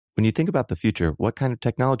When you think about the future, what kind of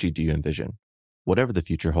technology do you envision? Whatever the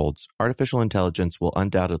future holds, artificial intelligence will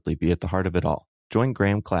undoubtedly be at the heart of it all. Join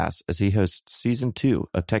Graham Class as he hosts Season 2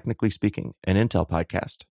 of Technically Speaking, an Intel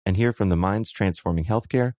podcast, and hear from the minds transforming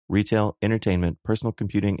healthcare, retail, entertainment, personal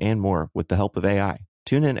computing, and more with the help of AI.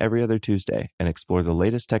 Tune in every other Tuesday and explore the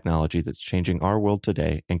latest technology that's changing our world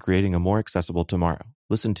today and creating a more accessible tomorrow.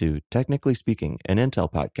 Listen to Technically Speaking, an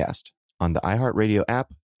Intel podcast on the iHeartRadio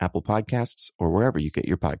app, Apple Podcasts, or wherever you get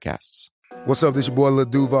your podcasts. What's up, this your boy Lil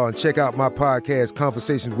Duval, and check out my podcast,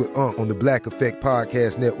 Conversations with Unc, on the Black Effect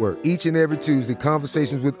Podcast Network. Each and every Tuesday,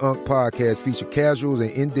 Conversations with Unc podcast feature casuals and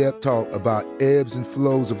in-depth talk about ebbs and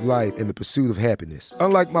flows of life and the pursuit of happiness.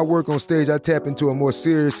 Unlike my work on stage, I tap into a more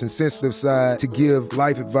serious and sensitive side to give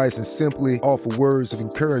life advice and simply offer words of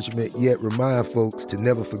encouragement, yet remind folks to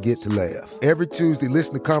never forget to laugh. Every Tuesday,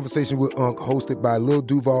 listen to Conversations with Unc, hosted by Lil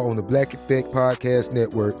Duval on the Black Effect Podcast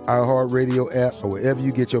Network, iHeartRadio app, or wherever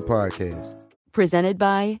you get your podcasts. Presented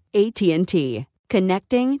by AT&T.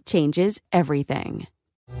 Connecting changes everything.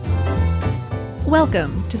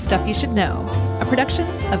 Welcome to Stuff You Should Know, a production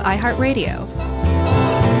of iHeartRadio.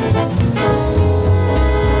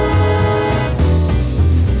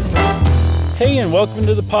 Hey, and welcome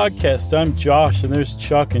to the podcast. I'm Josh, and there's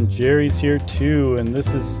Chuck, and Jerry's here too, and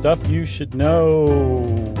this is Stuff You Should Know.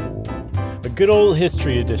 A good old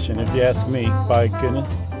history edition, if you ask me, by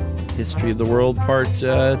goodness. History of the World Part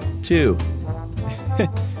 2.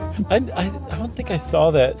 I don't think I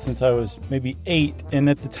saw that since I was maybe 8, and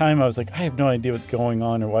at the time I was like, I have no idea what's going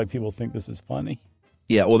on or why people think this is funny.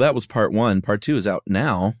 Yeah, well, that was Part 1. Part 2 is out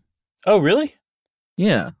now. Oh, really?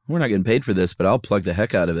 Yeah, we're not getting paid for this, but I'll plug the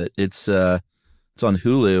heck out of it. It's on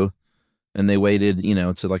Hulu, and they waited,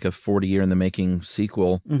 it's like a 40-year-in-the-making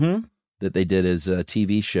sequel that they did as a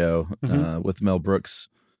TV show with Mel Brooks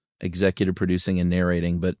executive producing and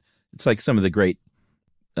narrating, but it's like some of the great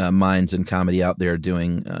minds in comedy out there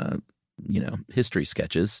doing, history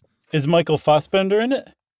sketches. Is Michael Fassbender in it?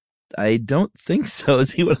 I don't think so.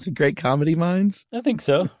 Is he one of the great comedy minds? I think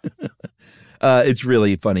so. It's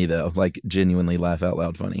really funny, though, like genuinely laugh out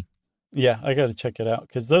loud funny. Yeah, I got to check it out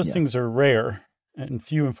because those things are rare and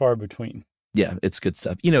few and far between. Yeah, it's good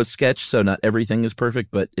stuff. Sketch, so not everything is perfect,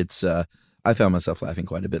 but it's, I found myself laughing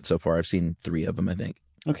quite a bit so far. I've seen 3 of them, I think.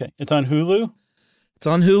 Okay. It's on Hulu? It's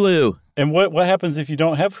on Hulu. And what happens if you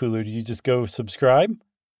don't have Hulu? Do you just go subscribe?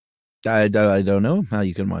 I don't know how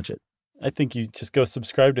you can watch it. I think you just go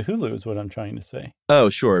subscribe to Hulu is what I'm trying to say. Oh,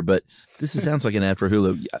 sure. But this sounds like an ad for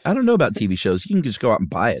Hulu. I don't know about TV shows. You can just go out and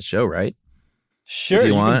buy a show, right? Sure.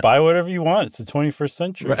 You can buy whatever you want. It's the 21st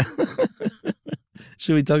century. Right.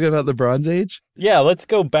 Should we talk about the Bronze Age? Yeah, let's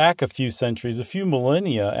go back a few centuries, a few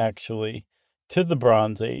millennia, actually, to the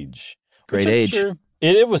Bronze Age. Great age. Sure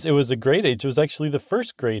it was a great age. It was actually the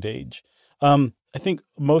first great age. I think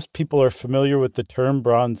most people are familiar with the term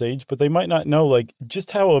Bronze Age, but they might not know just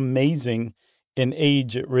how amazing an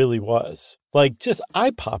age it really was. Just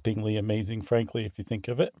eye-poppingly amazing, frankly, if you think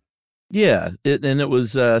of it. Yeah, it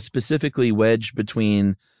was specifically wedged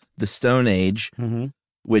between the Stone Age,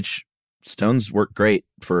 which stones worked great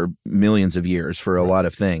for millions of years for a lot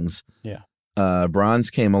of things. Yeah.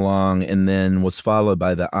 Bronze came along and then was followed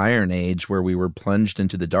by the Iron Age, where we were plunged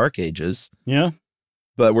into the Dark Ages. Yeah.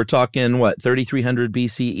 But we're talking, 3,300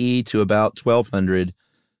 BCE to about 1,200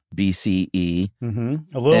 BCE.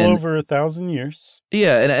 A little over 1,000 years.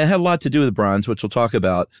 Yeah, and it had a lot to do with bronze, which we'll talk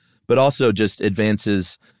about, but also just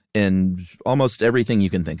advances in almost everything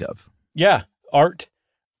you can think of. Yeah, art,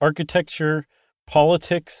 architecture,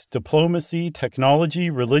 politics, diplomacy, technology,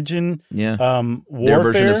 religion, warfare. Their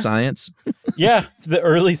version of science. Yeah, the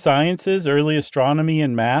early sciences, early astronomy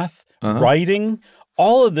and math, writing,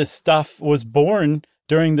 all of this stuff was born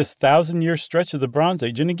during this 1,000-year stretch of the Bronze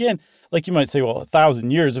Age. And again, you might say, well,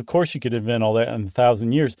 1,000 years, of course you could invent all that in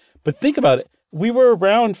 1,000 years. But think about it. We were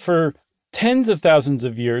around for tens of thousands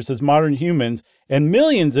of years as modern humans and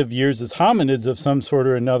millions of years as hominids of some sort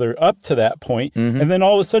or another up to that point. And then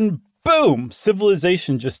all of a sudden, boom,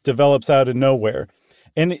 civilization just develops out of nowhere.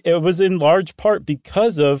 And it was in large part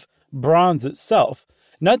because of bronze itself.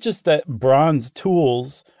 Not just that bronze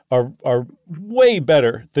tools are way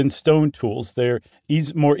better than stone tools. They're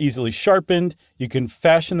more easily sharpened. You can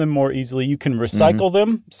fashion them more easily. You can recycle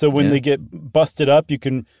them. So when they get busted up, you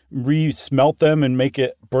can re-smelt them and make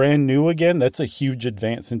it brand new again. That's a huge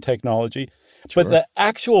advance in technology. Sure. But the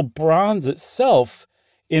actual bronze itself,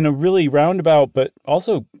 in a really roundabout but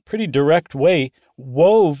also pretty direct way,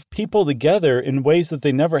 wove people together in ways that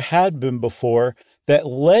they never had been before that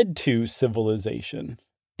led to civilization.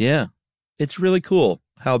 Yeah. It's really cool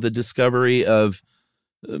how the discovery of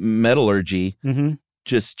metallurgy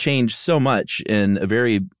just changed so much in a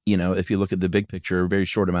very, if you look at the big picture, a very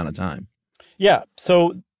short amount of time. Yeah.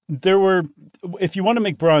 So if you want to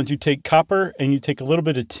make bronze, you take copper and you take a little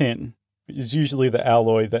bit of tin, which is usually the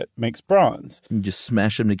alloy that makes bronze. You just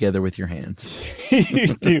smash them together with your hands.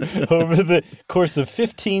 You do over the course of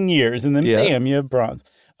 15 years, and then bam, you have bronze.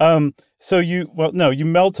 So you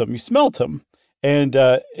melt them, you smelt them. And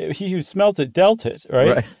he who smelt it dealt it,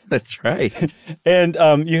 right? Right. That's right. And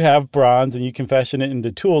you have bronze, and you can fashion it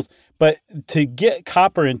into tools. But to get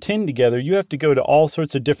copper and tin together, you have to go to all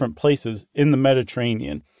sorts of different places in the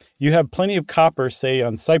Mediterranean. You have plenty of copper, say,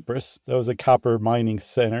 on Cyprus. That was a copper mining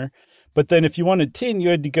center. But then if you wanted tin, you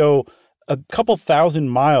had to go a couple thousand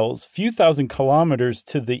miles, few thousand kilometers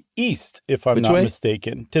to the east, if I'm not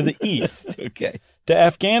mistaken. To the east. Okay. To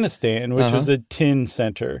Afghanistan, which was a tin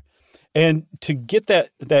center. And to get that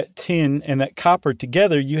tin and that copper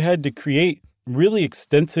together, you had to create really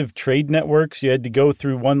extensive trade networks. You had to go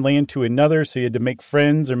through one land to another, so you had to make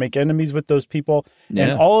friends or make enemies with those people. Yeah.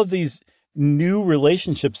 And all of these new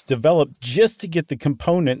relationships developed just to get the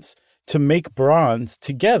components to make bronze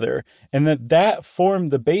together, and that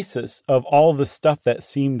formed the basis of all the stuff that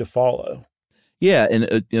seemed to follow. Yeah,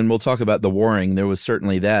 and we'll talk about the warring. There was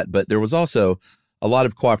certainly that, but there was also a lot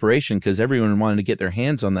of cooperation because everyone wanted to get their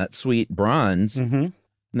hands on that sweet bronze. Mm-hmm. And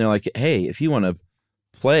they're like, hey, if you want to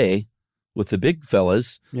play with the big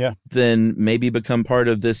fellas, then maybe become part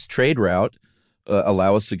of this trade route.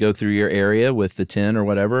 Allow us to go through your area with the tin or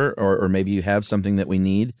whatever, or maybe you have something that we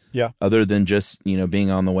need other than just,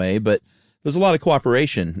 being on the way. But there's a lot of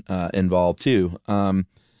cooperation involved too.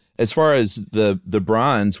 As far as the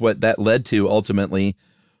bronze, what that led to ultimately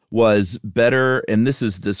was better, and this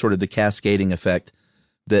is the sort of the cascading effect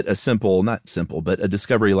that a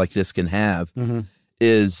discovery like this can have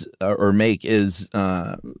is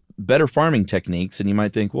better farming techniques. And you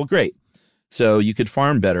might think, well, great. So you could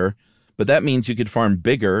farm better, but that means you could farm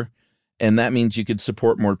bigger, and that means you could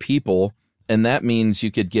support more people, and that means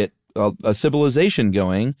you could get a civilization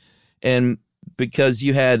going. And because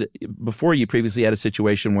you previously had a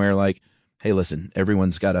situation where like, hey, listen,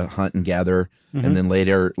 everyone's got to hunt and gather, and then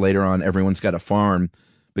later on, everyone's got to farm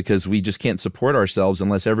because we just can't support ourselves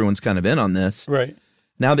unless everyone's kind of in on this. Right.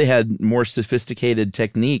 Now they had more sophisticated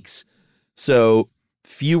techniques, so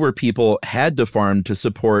fewer people had to farm to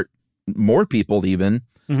support more people even,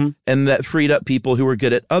 and that freed up people who were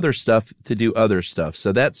good at other stuff to do other stuff.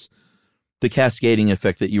 So that's the cascading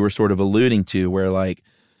effect that you were sort of alluding to, where like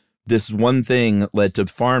this one thing led to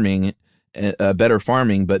farming, better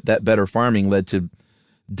farming, but that better farming led to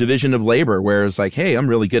division of labor, where it's like, hey, I'm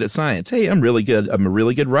really good at science. Hey, I'm a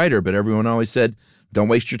really good writer, but everyone always said, don't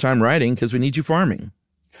waste your time writing because we need you farming.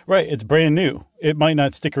 Right. It's brand new. It might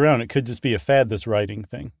not stick around. It could just be a fad, this writing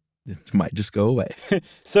thing. It might just go away.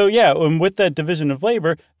 So, and with that division of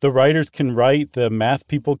labor, the writers can write, the math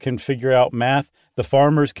people can figure out math, the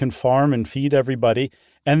farmers can farm and feed everybody.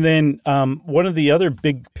 And then one of the other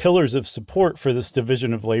big pillars of support for this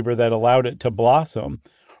division of labor that allowed it to blossom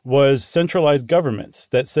was centralized governments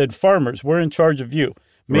that said, farmers, we're in charge of you.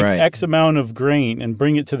 Make X amount of grain and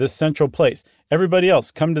bring it to this central place. Everybody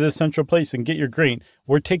else, come to this central place and get your grain.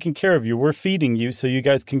 We're taking care of you. We're feeding you so you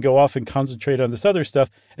guys can go off and concentrate on this other stuff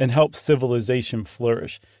and help civilization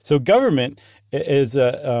flourish. So government is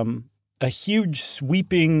a huge,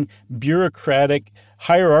 sweeping, bureaucratic,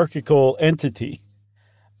 hierarchical entity.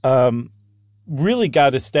 Really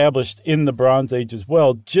got established in the Bronze Age as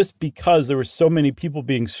well, just because there were so many people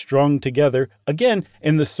being strung together, again,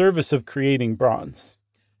 in the service of creating bronze.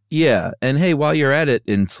 Yeah. And hey, while you're at it,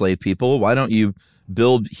 enslaved people, why don't you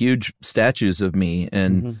build huge statues of me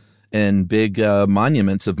and big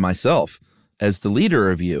monuments of myself as the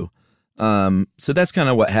leader of you? So that's kind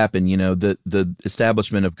of what happened. The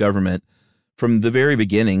establishment of government from the very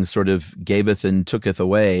beginning sort of gaveth and tooketh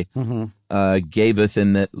away. Gaveth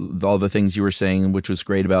in that all the things you were saying, which was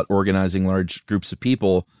great about organizing large groups of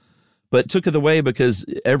people, but tooketh away because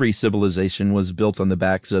every civilization was built on the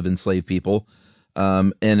backs of enslaved people.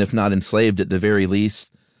 And if not enslaved, at the very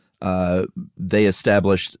least, they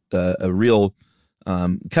established a real,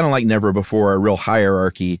 kind of like never before, a real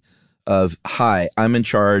hierarchy of, hi, I'm in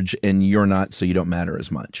charge and you're not, so you don't matter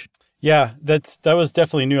as much. Yeah, that was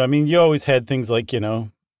definitely new. I mean, you always had things like,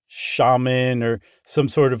 shaman or some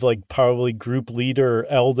sort of like probably group leader or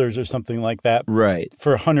elders or something like that. Right.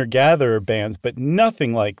 For hunter-gatherer bands, but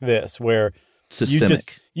nothing like this where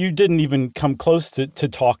systemic. You didn't even come close to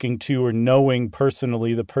talking to or knowing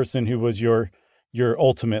personally the person who was your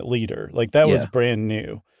ultimate leader. Like that was brand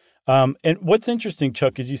new. And what's interesting,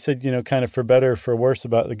 Chuck, is you said, kind of for better or for worse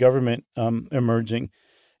about the government emerging.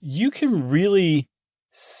 You can really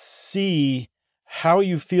see how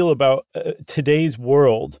you feel about today's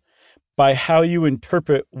world by how you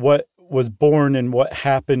interpret what was born and what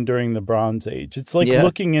happened during the Bronze Age. It's like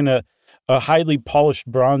looking in a highly polished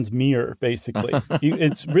bronze mirror, basically.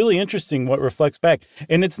 It's really interesting what reflects back.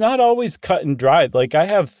 And it's not always cut and dried. Like, I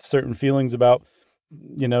have certain feelings about,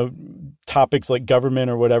 topics like government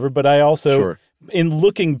or whatever, but I also, in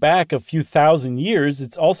looking back a few thousand years,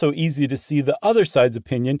 it's also easy to see the other side's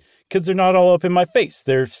opinion because they're not all up in my face.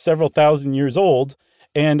 They're several thousand years old,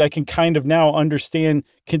 and I can kind of now understand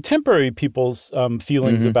contemporary people's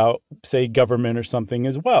feelings about, say, government or something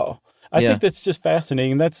as well. I think that's just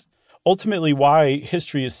fascinating. That's ultimately why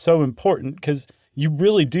history is so important, because you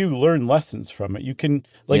really do learn lessons from it. You can,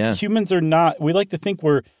 humans are not, we like to think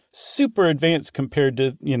we're super advanced compared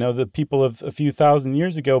to, the people of a few thousand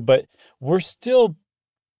years ago, but we're still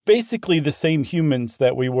basically the same humans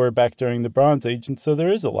that we were back during the Bronze Age. And so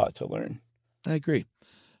there is a lot to learn. I agree.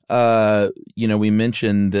 We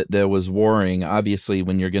mentioned that there was warring. Obviously,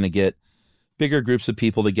 when you're going to get bigger groups of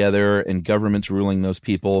people together and governments ruling those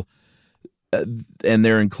people, and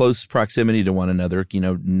they're in close proximity to one another,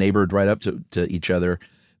 neighbored right up to each other,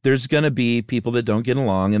 there's going to be people that don't get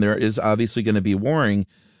along, and there is obviously going to be warring.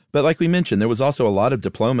 But like we mentioned, there was also a lot of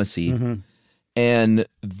diplomacy, and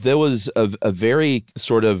there was a very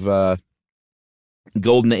sort of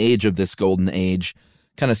golden age of this golden age,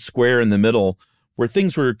 kind of square in the middle, where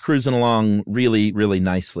things were cruising along really, really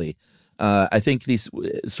nicely. I think these,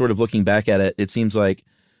 sort of looking back at it, it seems like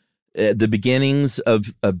the beginnings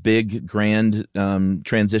of a big, grand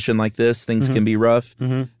transition like this, things can be rough.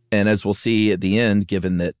 And as we'll see at the end,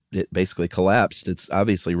 given that it basically collapsed, it's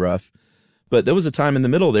obviously rough. But there was a time in the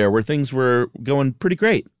middle there where things were going pretty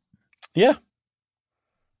great. Yeah.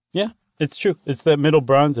 Yeah, it's true. It's that middle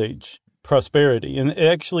Bronze Age prosperity. And it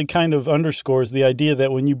actually kind of underscores the idea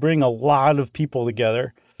that when you bring a lot of people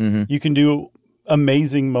together, you can do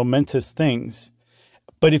amazing, momentous things.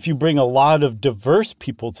 But if you bring a lot of diverse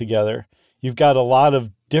people together, you've got a lot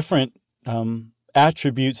of different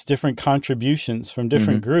attributes, different contributions from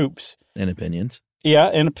different groups. And opinions. Yeah,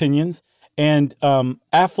 and opinions. And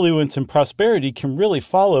affluence and prosperity can really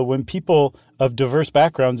follow when people of diverse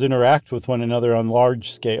backgrounds interact with one another on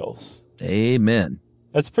large scales. Amen.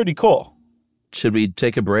 That's pretty cool. Should we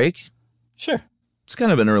take a break? Sure. It's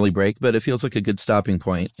kind of an early break, but it feels like a good stopping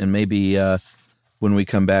point. And maybe when we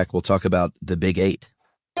come back, we'll talk about the Big Eight.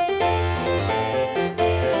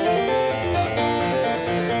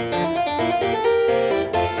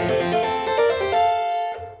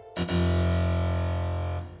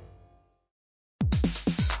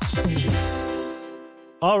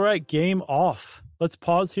 All right, game off. Let's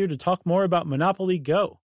pause here to talk more about Monopoly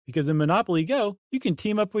Go. Because in Monopoly Go, you can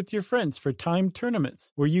team up with your friends for timed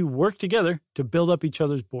tournaments where you work together to build up each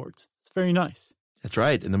other's boards. It's very nice. That's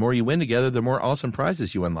right. And the more you win together, the more awesome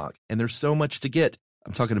prizes you unlock. And there's so much to get.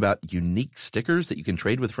 I'm talking about unique stickers that you can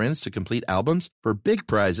trade with friends to complete albums for big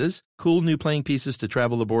prizes, cool new playing pieces to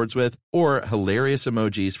travel the boards with, or hilarious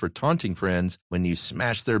emojis for taunting friends when you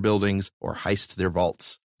smash their buildings or heist their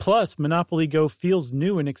vaults. Plus, Monopoly Go feels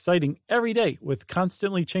new and exciting every day with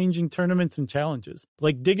constantly changing tournaments and challenges,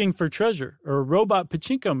 like digging for treasure or a robot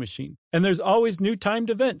pachinko machine. And there's always new timed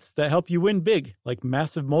events that help you win big, like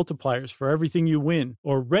massive multipliers for everything you win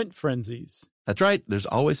or rent frenzies. That's right. There's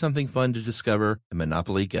always something fun to discover in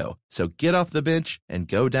Monopoly Go. So get off the bench and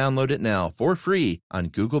go download it now for free on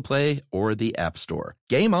Google Play or the App Store.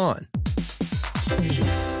 Game on!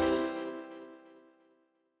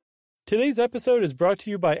 Today's episode is brought to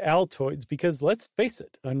you by Altoids because, let's face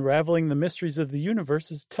it, unraveling the mysteries of the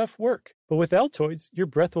universe is tough work. But with Altoids, your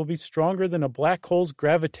breath will be stronger than a black hole's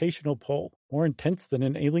gravitational pull, more intense than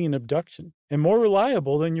an alien abduction, and more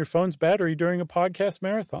reliable than your phone's battery during a podcast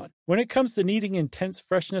marathon. When it comes to needing intense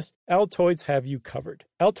freshness, Altoids have you covered.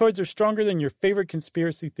 Altoids are stronger than your favorite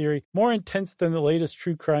conspiracy theory, more intense than the latest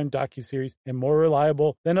true crime docuseries, and more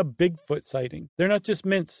reliable than a Bigfoot sighting. They're not just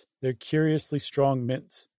mints, they're curiously strong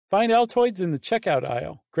mints. Find Altoids in the checkout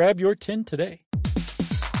aisle. Grab your tin today.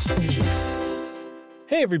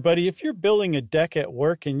 Hey everybody, if you're building a deck at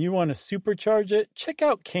work and you want to supercharge it, check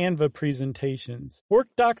out Canva presentations. Work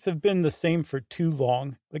docs have been the same for too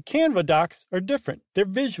long, but Canva docs are different. They're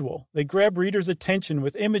visual. They grab readers' attention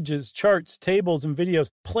with images, charts, tables, and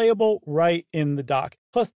videos playable right in the doc.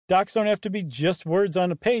 Plus, docs don't have to be just words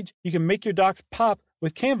on a page. You can make your docs pop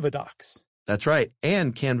with Canva docs. That's right.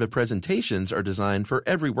 And Canva presentations are designed for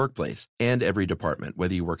every workplace and every department.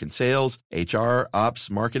 Whether you work in sales, HR, ops,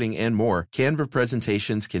 marketing, and more, Canva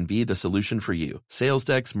presentations can be the solution for you. Sales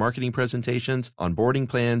decks, marketing presentations, onboarding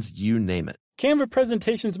plans, you name it. Canva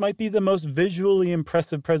presentations might be the most visually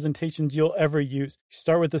impressive presentations you'll ever use. You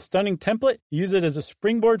start with a stunning template, use it as a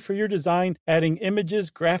springboard for your design, adding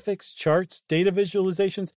images, graphics, charts, data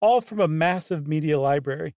visualizations, all from a massive media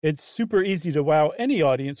library. It's super easy to wow any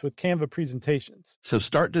audience with Canva presentations. So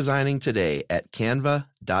start designing today at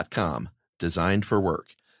canva.com. Designed for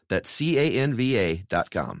work. That's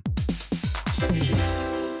canva.com.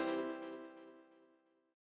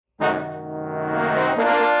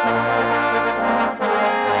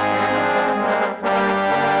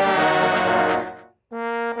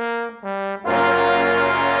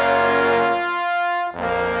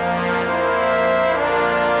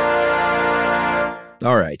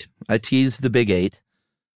 All right. I teased the big 8.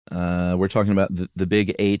 We're talking about the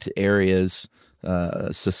big 8 areas,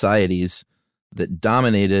 societies that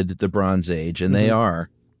dominated the Bronze Age, and they are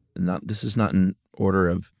not. This is not in order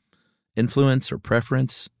of influence or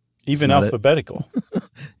preference. Even alphabetical.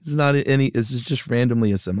 It's not any. This is just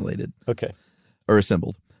randomly assimilated. Okay. Or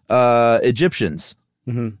assembled. Egyptians.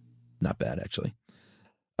 Not bad, actually.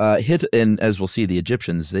 And as we'll see, the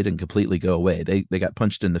Egyptians, they didn't completely go away. They got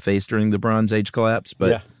punched in the face during the Bronze Age collapse,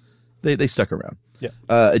 but they stuck around. Yeah.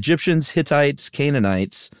 Egyptians, Hittites,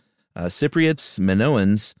 Canaanites, Cypriots,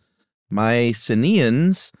 Minoans,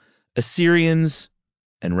 Mycenaeans, Assyrians,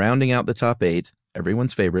 and rounding out the top 8,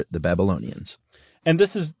 everyone's favorite, the Babylonians. And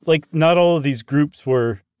this is like, not all of these groups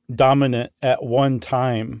were dominant at one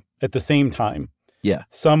time, at the same time. Yeah.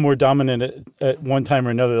 Some were dominant at one time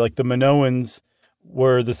or another. Like the Minoans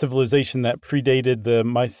were the civilization that predated the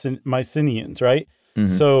Mycenaeans, right?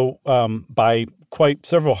 So by quite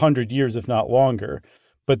several hundred years, if not longer.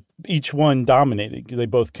 But each one dominated. They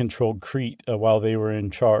both controlled Crete while they were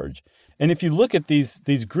in charge. And if you look at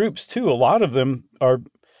these groups, too, a lot of them are,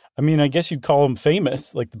 I mean, I guess you'd call them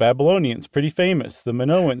famous, like the Babylonians, pretty famous. The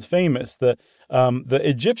Minoans, famous. The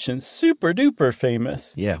Egyptians, super duper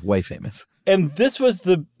famous. Yeah, way famous. And these were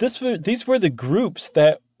the groups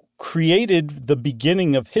that created the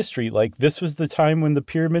beginning of history. Like this was the time when the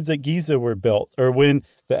pyramids at Giza were built, or when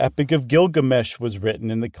the Epic of Gilgamesh was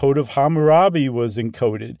written and the Code of Hammurabi was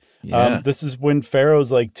encoded. Yeah. This is when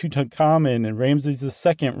pharaohs like Tutankhamun and Ramses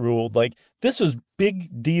II ruled. Like this was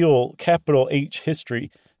big deal, capital H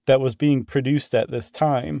history that was being produced at this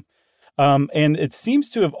time. And it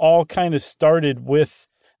seems to have all kind of started with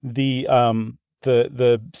the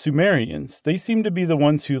Sumerians. They seem to be the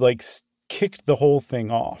ones who like kicked the whole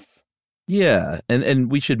thing off. Yeah, and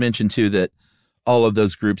we should mention, too, that all of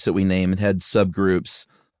those groups that we named had subgroups,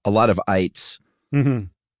 a lot of ites,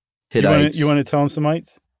 Hittites. You want to tell them some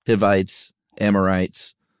ites? Hivites,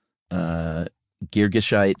 Amorites,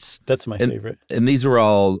 Girgashites. That's my favorite. And these were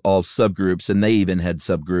all subgroups, and they even had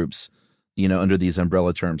subgroups, under these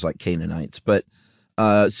umbrella terms like Canaanites. But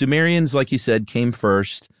Sumerians, like you said, came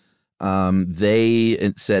first.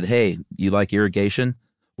 They said, hey, you like irrigation?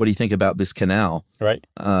 What do you think about this canal? Right.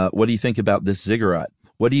 What do you think about this ziggurat?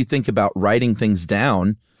 What do you think about writing things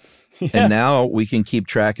down? Yeah. And now we can keep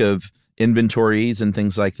track of inventories and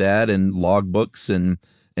things like that, and logbooks and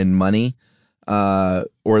money. Or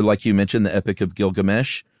like you mentioned, the Epic of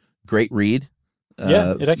Gilgamesh, great read.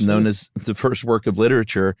 It actually known is. as the first work of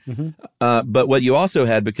literature. But what you also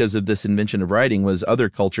had because of this invention of writing was other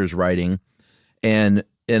cultures writing, and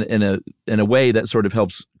in a way that sort of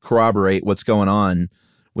helps corroborate what's going on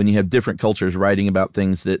when you have different cultures writing about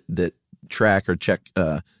things that track or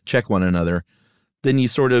check one another. Then you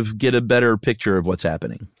sort of get a better picture of what's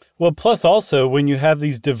happening. Well, plus also when you have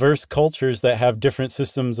these diverse cultures that have different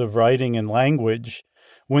systems of writing and language,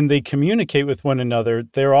 when they communicate with one another,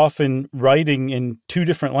 they're often writing in 2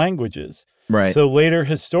 different languages. Right. So later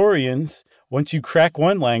historians, once you crack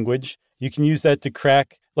one language, you can use that to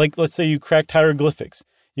crack, like let's say you cracked hieroglyphics.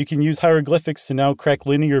 You can use hieroglyphics to now crack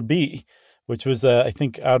Linear B, which was, I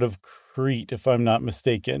think, out of Crete, if I'm not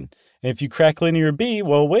mistaken. And if you crack Linear B,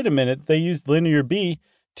 well, wait a minute, they used Linear B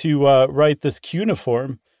to write this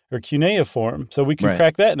cuneiform or cuneiform, so we can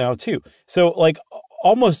crack that now too. So like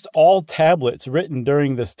almost all tablets written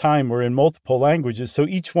during this time were in multiple languages, so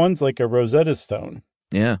each one's like a Rosetta Stone.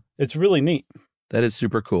 Yeah. It's really neat. That is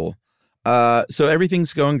super cool. So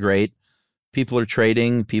everything's going great. People are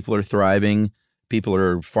trading, people are thriving, people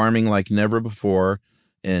are farming like never before,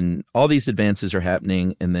 and all these advances are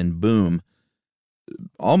happening, and then boom,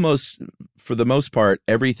 almost for the most part,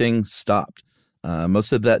 everything stopped.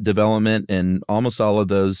 Most of that development and almost all of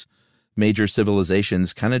those major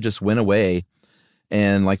civilizations kind of just went away.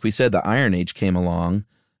 And like we said, the Iron Age came along.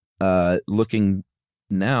 Looking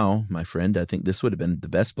now, my friend, I think this would have been the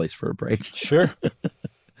best place for a break. Sure.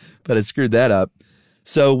 But I screwed that up.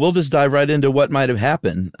 So we'll just dive right into what might have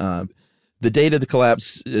happened. The date of the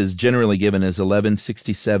collapse is generally given as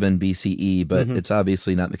 1167 BCE, but it's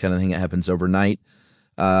obviously not the kind of thing that happens overnight.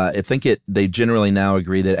 I think they generally now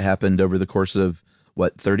agree that it happened over the course of,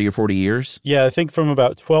 30 or 40 years? Yeah, I think from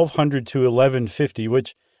about 1200 to 1150,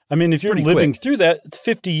 which, I mean, if you're Pretty living quick. through that, it's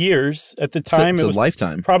 50 years. At the time, It's it a was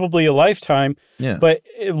lifetime. probably a lifetime. Yeah. But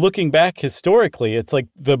looking back historically, it's like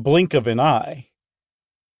the blink of an eye.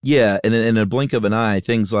 Yeah, and in a blink of an eye,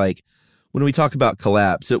 things like when we talk about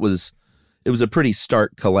collapse, it was a pretty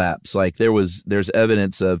stark collapse. Like there's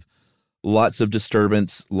evidence of lots of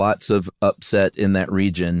disturbance, lots of upset in that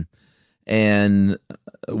region. And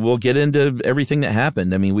we'll get into everything that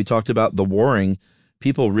happened. I mean, we talked about the warring.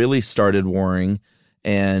 People really started warring.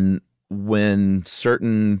 And when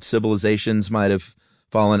certain civilizations might have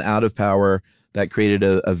fallen out of power, that created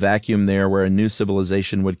a vacuum there where a new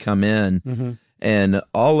civilization would come in. And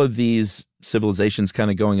all of these civilizations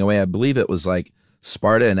kind of going away. I believe it was like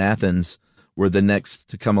Sparta and Athens were the next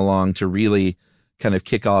to come along to really kind of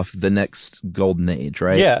kick off the next golden age,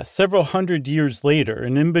 right? Yeah, several hundred years later.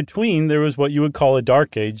 And in between, there was what you would call a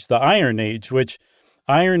dark age, the Iron Age, which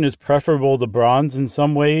iron is preferable to bronze in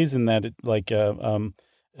some ways, in that it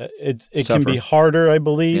can be harder, I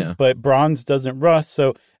believe, but bronze doesn't rust.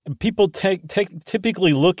 So people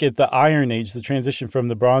typically look at the Iron Age, the transition from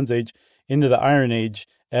the Bronze Age into the Iron Age,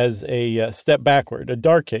 as a step backward, a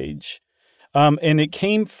dark age. And it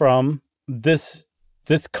came from this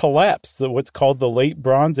collapse, what's called the Late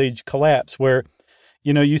Bronze Age collapse, where,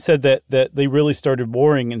 you said that they really started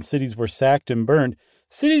warring and cities were sacked and burned.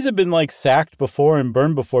 Cities have been sacked before and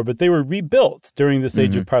burned before, but they were rebuilt during this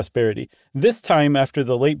age of prosperity. This time, after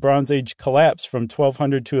the Late Bronze Age collapse from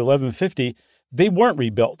 1200 to 1150, they weren't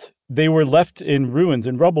rebuilt. They were left in ruins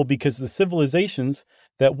and rubble because the civilizations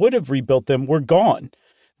that would have rebuilt them were gone.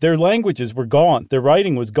 Their languages were gone. Their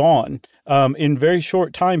writing was gone. In very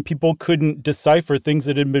short time, people couldn't decipher things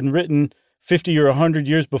that had been written 50 or 100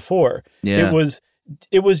 years before. Yeah.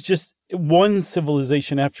 It was just one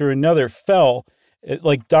civilization after another fell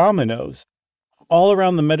like dominoes all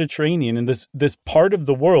around the Mediterranean, and this part of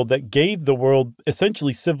the world that gave the world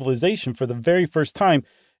essentially civilization for the very first time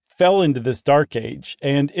fell into this dark age.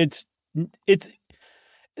 And it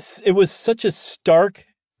was such a stark,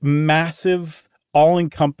 massive,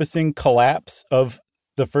 all-encompassing collapse of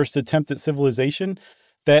the first attempt at civilization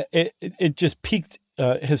that it just piqued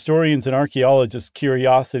historians and archaeologists'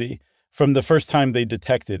 curiosity from the first time they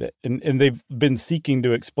detected it. And they've been seeking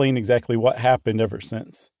to explain exactly what happened ever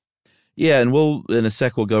since. Yeah, and in a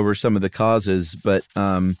sec, we'll go over some of the causes, but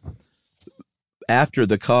after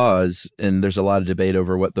the cause, and there's a lot of debate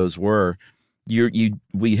over what those were,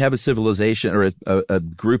 we have a civilization or a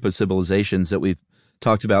group of civilizations that we've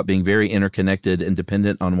talked about being very interconnected and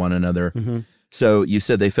dependent on one another. So you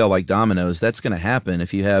said they fell like dominoes. That's going to happen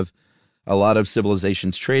if you have a lot of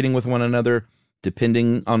civilizations trading with one another,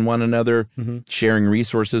 depending on one another, sharing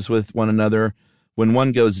resources with one another. When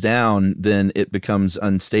one goes down, then it becomes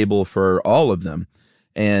unstable for all of them.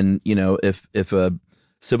 And, if a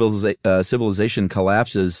civilization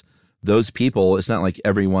collapses, those people, it's not like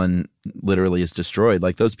everyone literally is destroyed.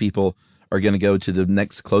 Like those people are going to go to the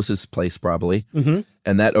next closest place probably, and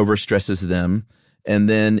that overstresses them. And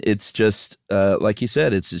then it's just, like you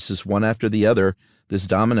said, it's just one after the other. This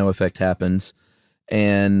domino effect happens,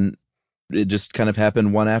 and it just kind of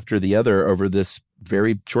happened one after the other over this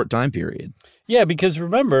very short time period. Yeah, because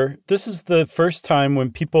remember, this is the first time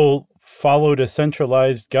when people followed a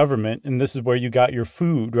centralized government, and this is where you got your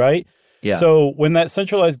food, right? Yeah. So when that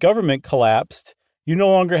centralized government collapsed, you no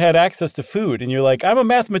longer had access to food. And you're like, I'm a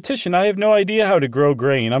mathematician. I have no idea how to grow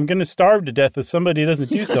grain. I'm going to starve to death if somebody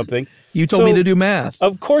doesn't do something. You told me to do math.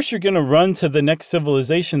 Of course, you're going to run to the next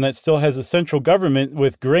civilization that still has a central government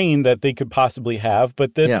with grain that they could possibly have,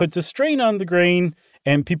 but that puts a strain on the grain,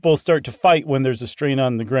 and people start to fight when there's a strain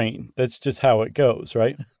on the grain. That's just how it goes,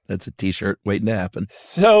 right? That's a T-shirt waiting to happen.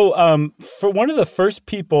 So for one of the first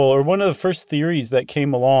people, or one of the first theories that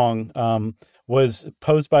came along was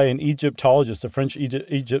posed by an Egyptologist, a French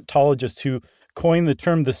Egyptologist who coined the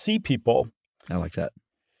term the Sea People. I like that.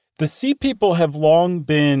 The Sea People have long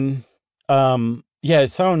been, it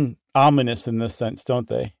sound ominous in this sense, don't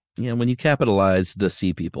they? Yeah, when you capitalize the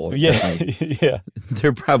Sea People, yeah,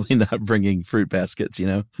 they're probably not bringing fruit baskets,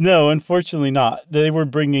 No, unfortunately not. They were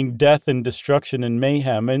bringing death and destruction and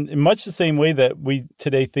mayhem, and in much the same way that we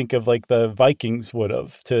today think of like the Vikings would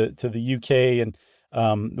have to the UK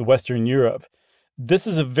and Western Europe. This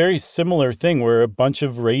is a very similar thing where a bunch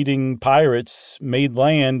of raiding pirates made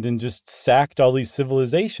land and just sacked all these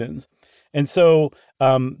civilizations. And so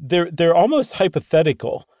they're almost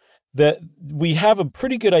hypothetical. that we have a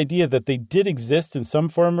pretty good idea that they did exist in some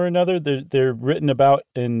form or another. They're written about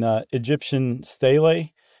in Egyptian stela.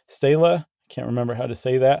 Can't remember how to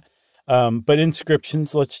say that. But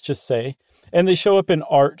inscriptions, let's just say. And they show up in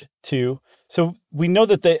art too. So we know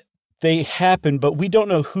that they happen, but we don't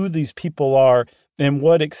know who these people are and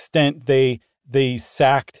what extent they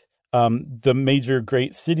sacked the major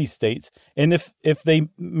great city-states. And if they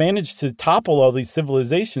managed to topple all these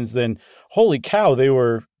civilizations, then holy cow, they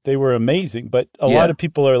were amazing. But a lot of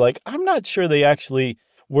people are like, I'm not sure they actually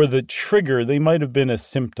were the trigger. They might have been a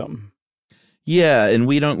symptom. Yeah, and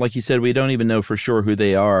we don't, like you said, we don't even know for sure who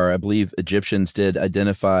they are. I believe Egyptians did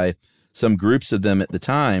identify some groups of them at the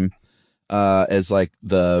time as like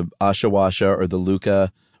the Ashawasha or the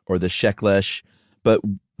Luka or the Sheklesh, but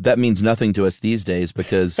that means nothing to us these days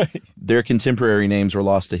because their contemporary names were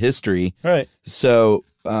lost to history. Right. So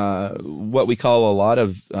what we call a lot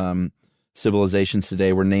of civilizations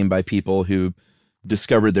today were named by people who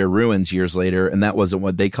discovered their ruins years later, and that wasn't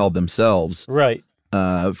what they called themselves. Right.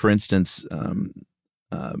 For instance,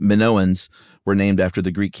 Minoans were named after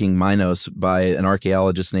the Greek king Minos by an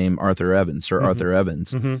archaeologist named Arthur Evans, Sir Arthur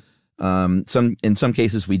Evans. In some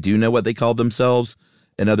cases, we do know what they called themselves.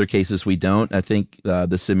 In other cases, we don't. I think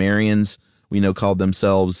the Sumerians, we know, called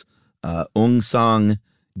themselves Ungsang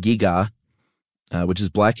Giga, which is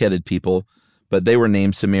black-headed people, but they were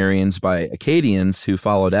named Sumerians by Akkadians who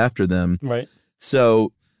followed after them. Right.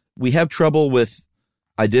 So we have trouble with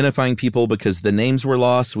identifying people because the names were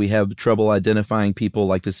lost. We have trouble identifying people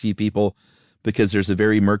like the Sea People because there's a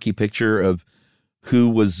very murky picture of who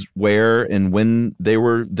was where and when they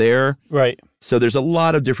were there. Right. So there's a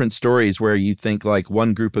lot of different stories where you think like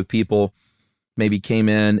one group of people maybe came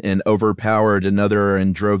in and overpowered another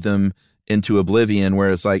and drove them into oblivion,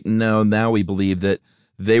 whereas like, no, now we believe that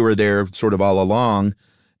they were there sort of all along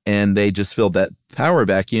and they just filled that power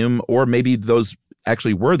vacuum, or maybe those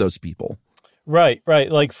actually were those people. Right.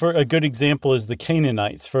 Like for a good example is the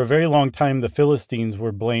Canaanites. For a very long time, the Philistines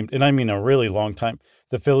were blamed, and I mean a really long time.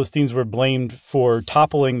 The Philistines were blamed for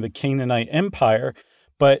toppling the Canaanite empire,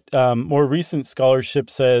 but more recent scholarship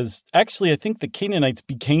says, actually, I think the Canaanites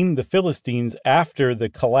became the Philistines after the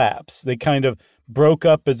collapse. They kind of broke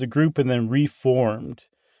up as a group and then reformed.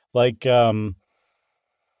 Like, trying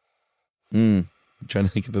to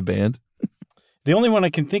think of a band. The only one I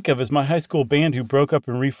can think of is my high school band who broke up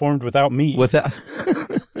and reformed without me. Without.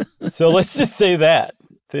 So let's just say that.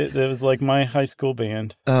 That was like my high school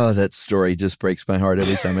band. Oh, that story just breaks my heart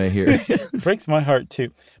every time I hear it. Breaks my heart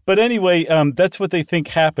too. But anyway, that's what they think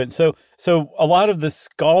happened. So a lot of the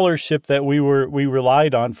scholarship that we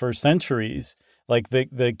relied on for centuries, like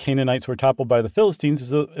the Canaanites were toppled by the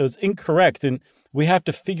Philistines, it was incorrect. And we have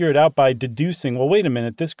to figure it out by deducing, well, wait a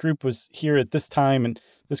minute, this group was here at this time and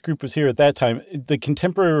this group was here at that time. The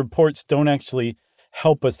contemporary reports don't actually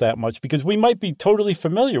help us that much because we might be totally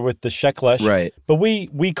familiar with the Sheklesh, right? But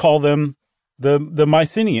we call them the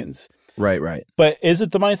Mycenaeans. Right. But is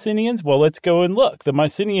it the Mycenaeans? Well, let's go and look. The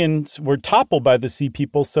Mycenaeans were toppled by the Sea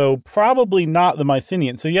People, so probably not the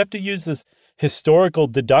Mycenaeans. So you have to use this historical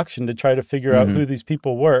deduction to try to figure out who these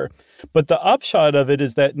people were. But the upshot of it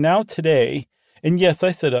is that now today, and yes,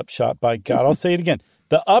 I said upshot, by God, I'll say it again.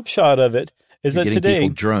 The upshot of it is that today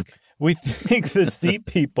drunk. We think the Sea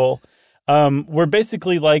People were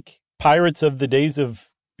basically like pirates of the days of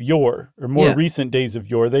yore, or more recent days of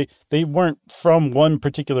yore. They weren't from one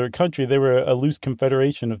particular country. They were a loose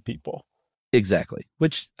confederation of people. Exactly.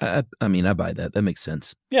 Which, I mean, I buy that. That makes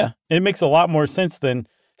sense. Yeah. It makes a lot more sense than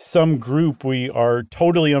some group we are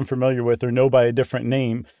totally unfamiliar with or know by a different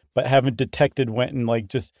name, but haven't detected, went and like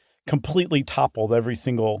just completely toppled every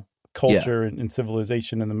single culture and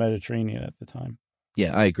civilization in the Mediterranean at the time.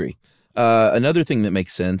 Yeah, I agree. Another thing that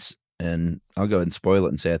makes sense, and I'll go ahead and spoil it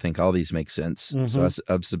and say I think all these make sense. So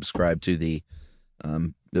I've subscribed to the,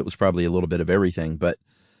 it was probably a little bit of everything, but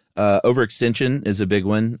overextension is a big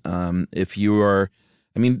one. If you are,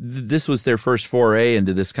 I mean, this was their first foray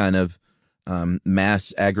into this kind of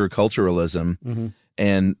mass agriculturalism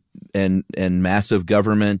and massive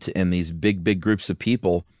government and these big groups of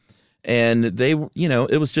people. And they,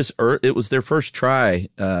 it was just, it was their first try,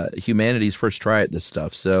 humanity's first try at this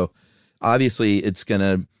stuff. So obviously it's going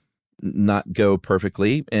to not go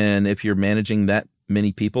perfectly. And if you're managing that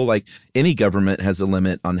many people, like any government has a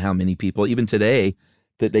limit on how many people, even today,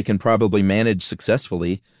 that they can probably manage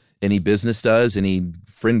successfully. Any business does, any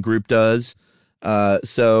friend group does.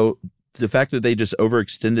 So the fact that they just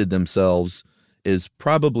overextended themselves is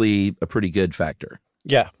probably a pretty good factor.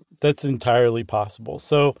 Yeah, that's entirely possible.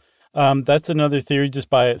 So That's another theory just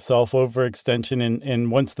by itself, overextension.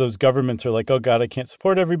 And once those governments are like, oh, God, I can't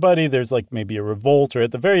support everybody, there's like maybe a revolt or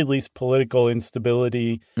at the very least political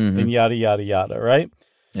instability and yada, yada, yada, right?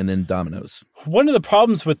 And then dominoes. One of the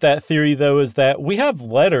problems with that theory, though, is that we have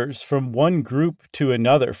letters from one group to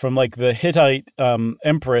another, from like the Hittite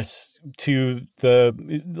empress to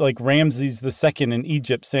the like Ramses II in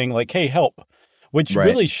Egypt saying like, hey, help, which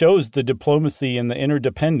really shows the diplomacy and the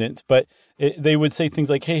interdependence. But they would say things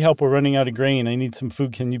like, hey, help, we're running out of grain. I need some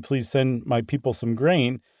food. Can you please send my people some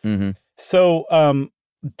grain? So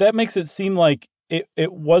that makes it seem like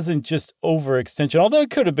it wasn't just overextension, although it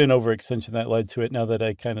could have been overextension that led to it now that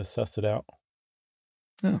I kind of sussed it out.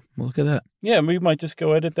 Oh, well, look at that. Yeah, we might just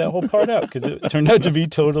go edit that whole part out because it turned out to be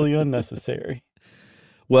totally unnecessary.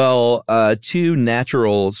 Well, two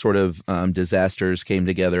natural sort of disasters came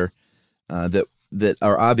together that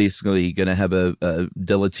are obviously going to have a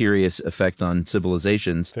deleterious effect on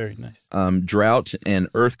civilizations. Very nice. Drought and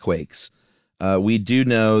earthquakes. We do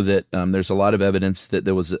know that there's a lot of evidence that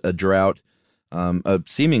there was a drought, a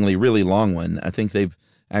seemingly really long one. I think they've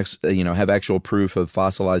have actual proof of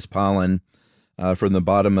fossilized pollen from the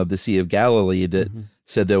bottom of the Sea of Galilee that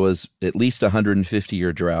said there was at least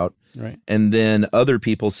 150-year drought. Right. And then other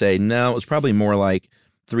people say, no, it was probably more like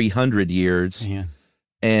 300 years. Yeah.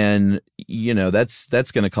 And,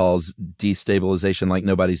 that's going to cause destabilization like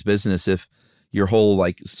nobody's business if your whole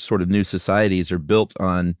like sort of new societies are built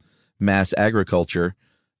on mass agriculture.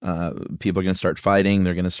 People are going to start fighting.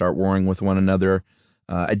 They're going to start warring with one another.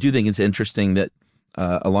 I do think it's interesting that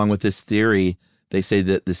along with this theory, they say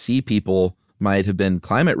that the sea people might have been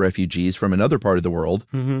climate refugees from another part of the world.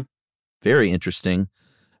 Very interesting.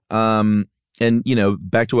 And,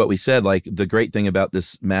 back to what we said, like the great thing about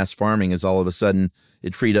this mass farming is all of a sudden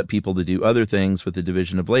it freed up people to do other things with the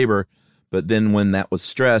division of labor. But then when that was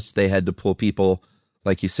stressed, they had to pull people,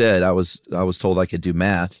 like you said, I was told I could do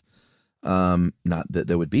math. Not that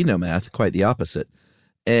there would be no math, quite the opposite.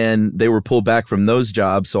 And they were pulled back from those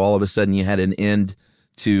jobs. So all of a sudden you had an end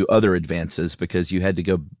to other advances because you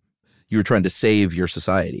were trying to save your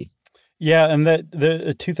society. Yeah, and that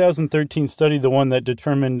the 2013 study, the one that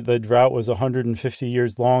determined the drought was 150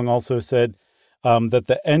 years long, also said that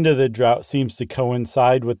the end of the drought seems to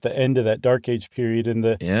coincide with the end of that Dark Age period and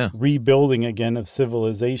the rebuilding again of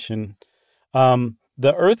civilization.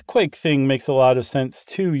 The earthquake thing makes a lot of sense,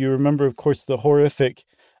 too. You remember, of course, the horrific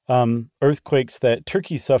earthquakes that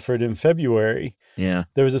Turkey suffered in February. Yeah.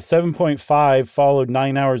 There was a 7.5 followed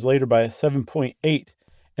 9 hours later by a 7.8.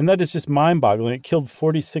 And that is just mind-boggling. It killed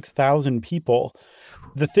 46,000 people.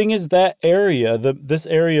 The thing is that area, this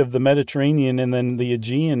area of the Mediterranean and then the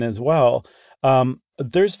Aegean as well,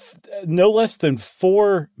 there's no less than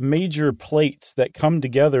 4 major plates that come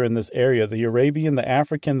together in this area. The Arabian, the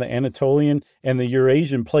African, the Anatolian, and the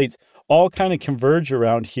Eurasian plates all kind of converge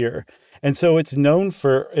around here. And so it's known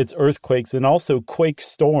for its earthquakes and also quake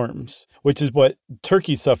storms, which is what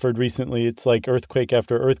Turkey suffered recently. It's like earthquake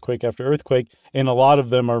after earthquake after earthquake, and a lot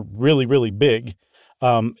of them are really, really big.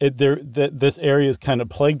 This area is kind of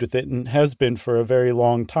plagued with it and has been for a very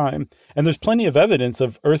long time. And there's plenty of evidence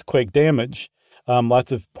of earthquake damage.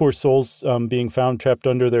 Lots of poor souls being found trapped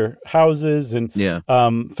under their houses and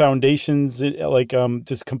foundations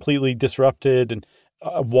just completely disrupted and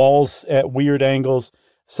walls at weird angles.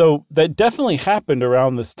 So that definitely happened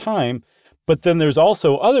around this time. But then there's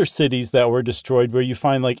also other cities that were destroyed where you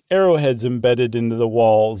find like arrowheads embedded into the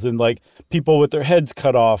walls and like people with their heads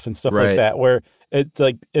cut off and stuff like that, where it's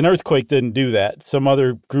like an earthquake didn't do that. Some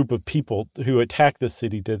other group of people who attacked the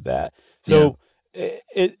city did that. So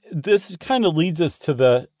this kind of leads us to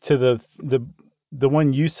the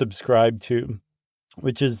one you subscribe to,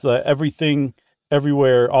 which is everything,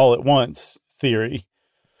 everywhere, all at once theory,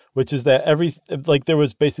 which is that there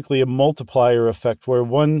was basically a multiplier effect where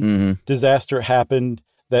one disaster happened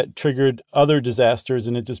that triggered other disasters,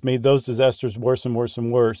 and it just made those disasters worse and worse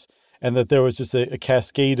and worse, and that there was just a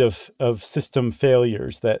cascade of system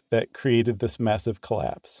failures that created this massive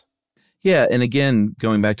collapse. Yeah, and again,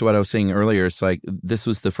 going back to what I was saying earlier, it's like this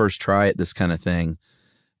was the first try at this kind of thing,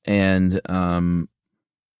 and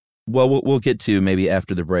we'll get to maybe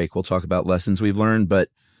after the break. We'll talk about lessons we've learned, but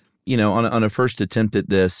on a first attempt at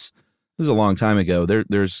this was a long time ago. There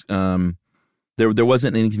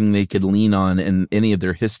wasn't anything they could lean on in any of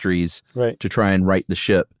their histories to try and right the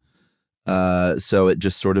ship. So it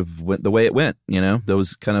just sort of went the way it went. There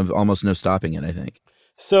was kind of almost no stopping it, I think.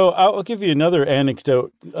 So I'll give you another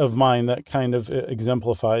anecdote of mine that kind of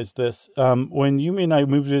exemplifies this. When Yumi and I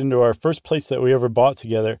moved into our first place that we ever bought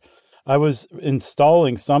together, I was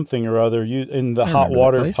installing something or other in the hot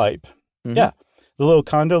water pipe. Mm-hmm. Yeah. The little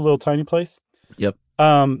condo, little tiny place. Yep.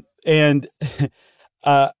 And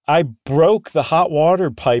I broke the hot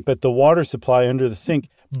water pipe at the water supply under the sink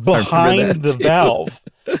behind the valve.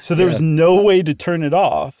 So there was no way to turn it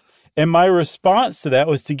off. And my response to that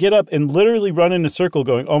was to get up and literally run in a circle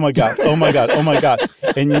going, oh my God, oh my God, oh my God.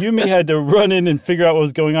 And Yumi had to run in and figure out what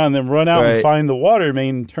was going on, and then run out and find the water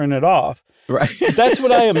main and turn it off. Right. That's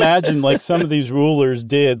what I imagine like some of these rulers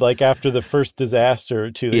did like after the first disaster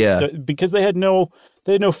or two. Because they had no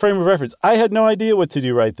frame of reference. I had no idea what to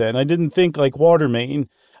do right then. I didn't think like water main.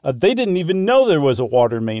 They didn't even know there was a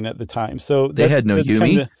water main at the time. So they had no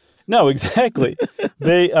Yumi? No, exactly.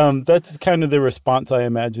 That's kind of the response I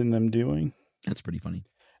imagine them doing. That's pretty funny.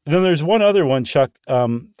 And then there's one other one, Chuck.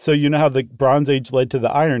 So you know how the Bronze Age led to the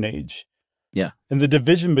Iron Age? Yeah. And the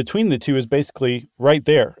division between the two is basically right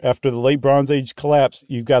there. After the late Bronze Age collapse,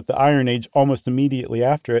 you've got the Iron Age almost immediately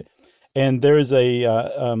after it. And there's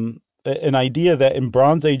an idea that in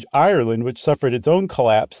Bronze Age Ireland, which suffered its own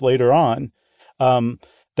collapse later on,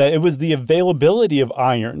 that it was the availability of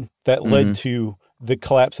iron that led to the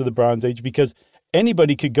collapse of the Bronze Age, because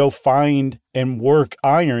anybody could go find and work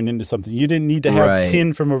iron into something. You didn't need to have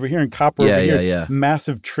tin from over here and copper over here,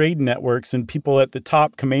 massive trade networks and people at the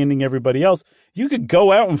top commanding everybody else. You could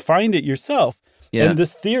go out and find it yourself. Yeah. And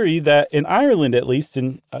this theory that in Ireland, at least,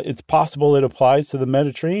 and it's possible it applies to the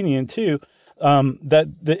Mediterranean too, that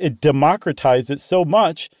it democratized it so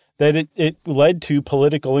much that it led to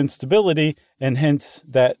political instability, and hence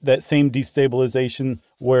that same destabilization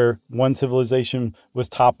where one civilization was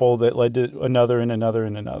toppled that led to another and another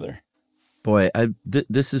and another. Boy,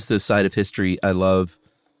 this is the side of history I love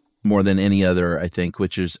more than any other, I think,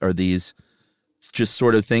 which are these just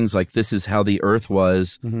sort of things like this is how the earth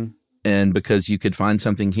was, and because you could find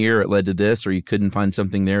something here, it led to this, or you couldn't find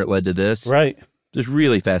something there, it led to this. Right. It's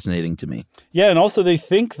really fascinating to me. Yeah, and also they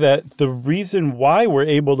think that the reason why we're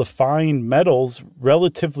able to find metals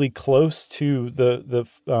relatively close to the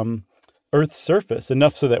Earth's surface,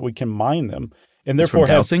 enough so that we can mine them, and therefore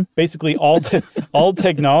have basically all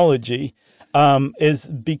technology, is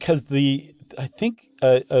because I think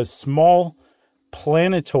a small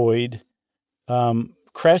planetoid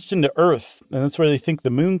crashed into Earth, and that's where they think the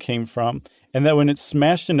moon came from, and that when it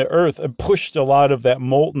smashed into Earth, it pushed a lot of that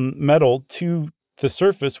molten metal to the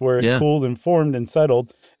surface where it cooled and formed and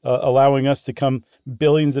settled, allowing us to come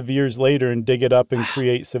billions of years later and dig it up and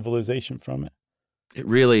create civilization from it. It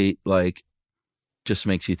really just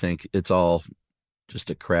makes you think it's all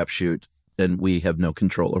just a crapshoot and we have no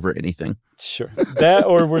control over anything. Sure. That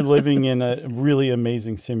or we're living in a really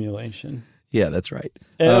amazing simulation. Yeah, that's right.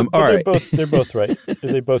 All right. They're both right.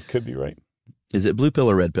 They both could be right. Is it blue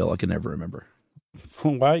pill or red pill? I can never remember.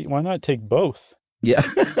 Why not take both? Yeah.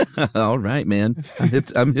 All right, man.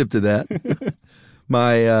 I'm hip to that.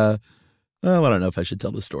 I don't know if I should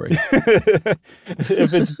tell the story.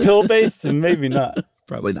 If it's pill-based, maybe not.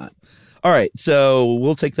 Probably not. All right. So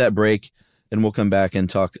we'll take that break and we'll come back and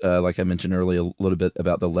talk, like I mentioned earlier, a little bit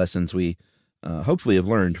about the lessons we hopefully have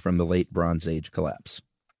learned from the late Bronze Age collapse.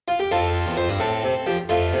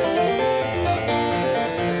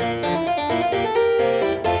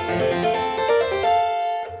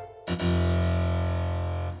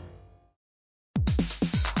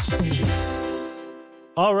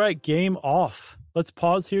 All right, game off. Let's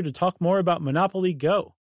pause here to talk more about Monopoly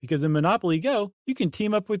Go. Because in Monopoly Go, you can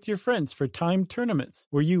team up with your friends for timed tournaments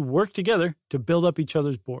where you work together to build up each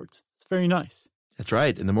other's boards. It's very nice. That's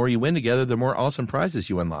right. And the more you win together, the more awesome prizes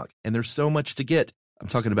you unlock. And there's so much to get. I'm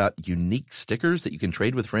talking about unique stickers that you can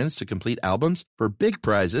trade with friends to complete albums for big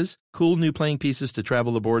prizes, cool new playing pieces to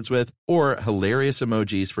travel the boards with, or hilarious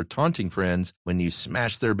emojis for taunting friends when you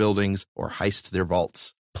smash their buildings or heist their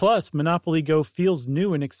vaults. Plus, Monopoly Go feels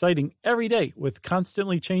new and exciting every day with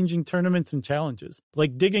constantly changing tournaments and challenges,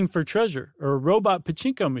 like digging for treasure or a robot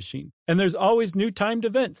pachinko machine. And there's always new timed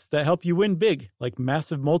events that help you win big, like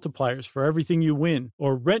massive multipliers for everything you win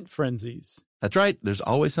or rent frenzies. That's right. There's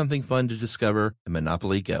always something fun to discover in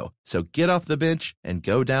Monopoly Go. So get off the bench and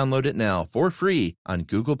go download it now for free on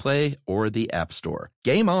Google Play or the App Store.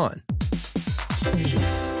 Game on!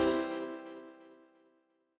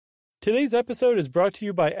 Today's episode is brought to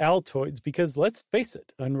you by Altoids because, let's face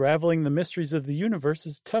it, unraveling the mysteries of the universe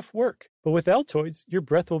is tough work. But with Altoids, your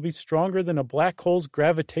breath will be stronger than a black hole's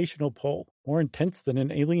gravitational pull, more intense than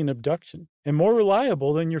an alien abduction, and more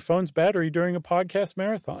reliable than your phone's battery during a podcast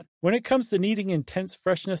marathon. When it comes to needing intense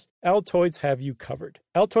freshness, Altoids have you covered.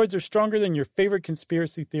 Altoids are stronger than your favorite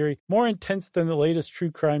conspiracy theory, more intense than the latest true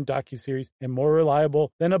crime docuseries, and more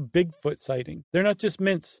reliable than a Bigfoot sighting. They're not just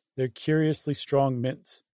mints, they're curiously strong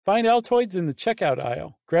mints. Find Altoids in the checkout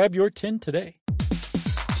aisle. Grab your tin today.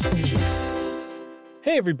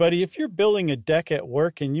 Hey everybody, if you're building a deck at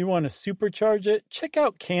work and you want to supercharge it, check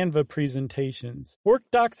out Canva presentations. Work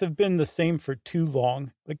docs have been the same for too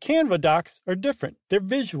long, but Canva docs are different. They're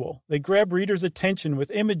visual. They grab readers' attention with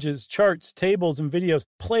images, charts, tables, and videos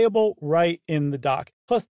playable right in the doc.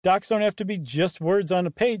 Plus, docs don't have to be just words on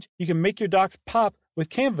a page. You can make your docs pop with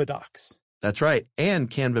Canva docs. That's right. And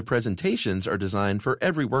Canva presentations are designed for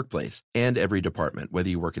every workplace and every department. Whether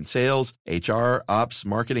you work in sales, HR, ops,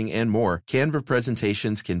 marketing, and more, Canva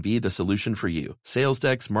presentations can be the solution for you. Sales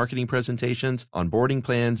decks, marketing presentations, onboarding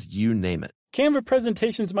plans, you name it. Canva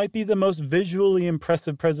presentations might be the most visually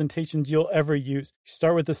impressive presentations you'll ever use. You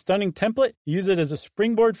start with a stunning template, use it as a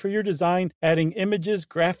springboard for your design, adding images,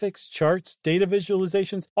 graphics, charts, data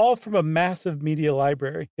visualizations, all from a massive media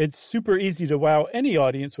library. It's super easy to wow any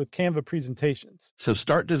audience with Canva presentations. So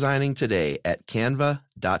start designing today at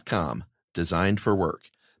canva.com. Designed for work.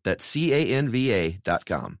 That's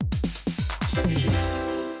canva.com.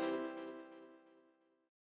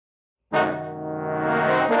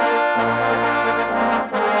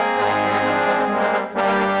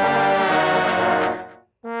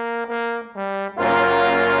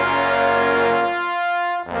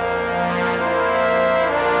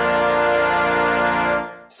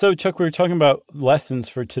 So, Chuck, we were talking about lessons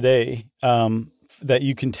for today that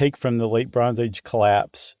you can take from the late Bronze Age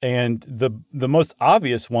collapse. And the most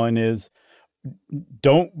obvious one is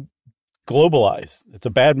don't globalize. It's a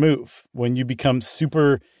bad move. When you become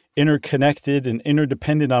super interconnected and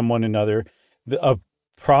interdependent on one another, a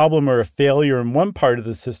problem or a failure in one part of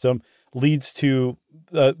the system leads to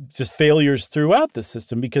just failures throughout the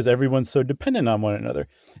system because everyone's so dependent on one another.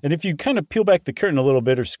 And if you kind of peel back the curtain a little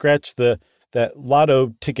bit or scratch that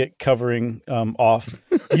lotto ticket covering off,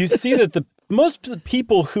 you see that most of the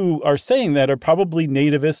people who are saying that are probably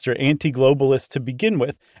nativist or anti-globalist to begin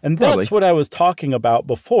with. And that's what I was talking about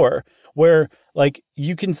before, where like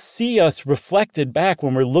you can see us reflected back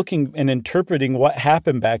when we're looking and interpreting what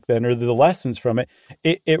happened back then or the lessons from it.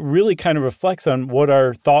 It really kind of reflects on what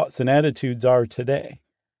our thoughts and attitudes are today.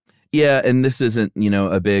 Yeah, and this isn't,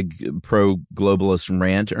 a big pro-globalist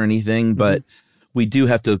rant or anything, but we do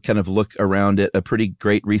have to kind of look around at a pretty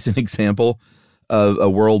great recent example of a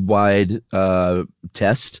worldwide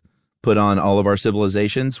test put on all of our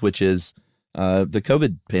civilizations, which is the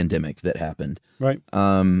COVID pandemic that happened. Right.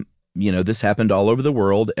 This happened all over the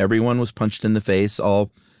world. Everyone was punched in the face.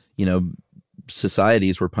 All,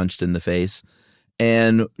 societies were punched in the face.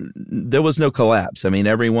 And there was no collapse. I mean,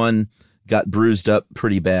 everyone got bruised up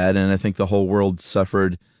pretty bad. And I think the whole world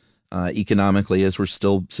suffered economically, as we're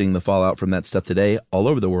still seeing the fallout from that stuff today all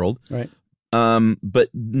over the world. Right. But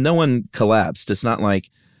no one collapsed. It's not like,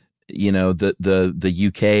 the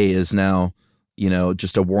UK is now,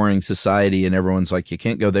 just a warring society and everyone's like, you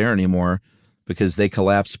can't go there anymore because they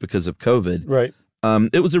collapsed because of COVID. Right.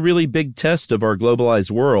 It was a really big test of our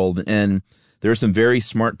globalized world. And there are some very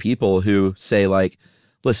smart people who say like,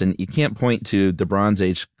 listen, you can't point to the Bronze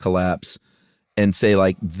Age collapse and say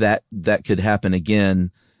like that could happen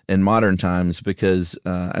again in modern times, because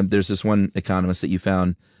there's this one economist that you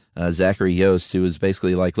found, Zachary Yost, who was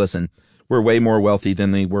basically like, listen, we're way more wealthy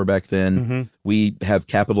than we were back then. Mm-hmm. We have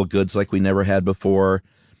capital goods like we never had before.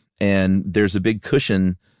 And there's a big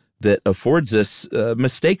cushion that affords us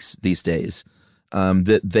mistakes these days,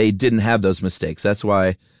 that they didn't have those mistakes. That's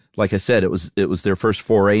why, like I said, it was their first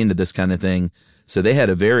foray into this kind of thing. So they had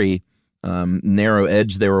a very narrow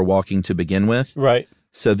edge they were walking to begin with. Right.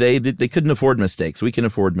 So they couldn't afford mistakes. We can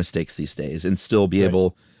afford mistakes these days and still be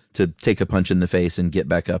able to take a punch in the face and get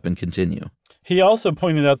back up and continue. He also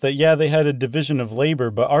pointed out that, they had a division of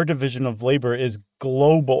labor, but our division of labor is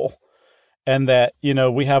global, and that,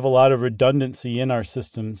 we have a lot of redundancy in our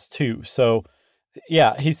systems too. So,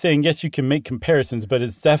 he's saying, yes, you can make comparisons, but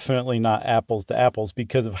it's definitely not apples to apples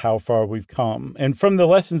because of how far we've come. And from the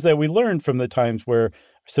lessons that we learned from the times where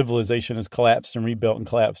civilization has collapsed and rebuilt and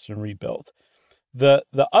collapsed and rebuilt. The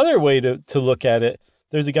other way to look at it,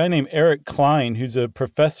 there's a guy named Eric Klein, who's a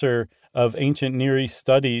professor of ancient Near East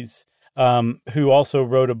studies, who also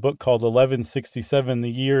wrote a book called 1167,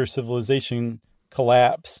 The Year Civilization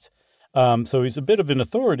Collapsed. So he's a bit of an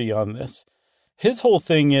authority on this. His whole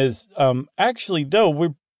thing is,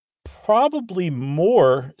 we're probably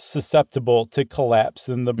more susceptible to collapse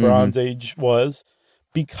than the Bronze Age was,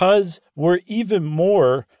 because we're even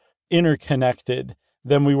more interconnected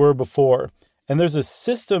than we were before. And there's a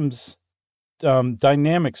systems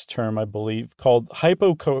dynamics term, I believe, called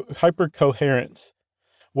hypercoherence,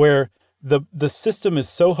 where the system is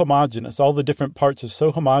so homogeneous, all the different parts are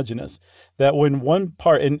so homogeneous that when one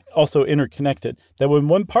part, and also interconnected, that when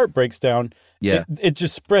one part breaks down, it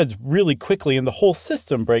just spreads really quickly and the whole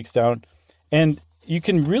system breaks down. And you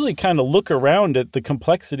can really kind of look around at the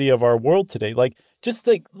complexity of our world today. Like, just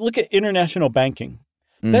like look at international banking.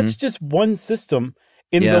 Mm-hmm. That's just one system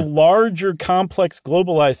in the larger, complex,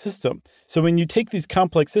 globalized system. So when you take these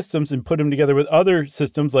complex systems and put them together with other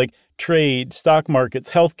systems like trade, stock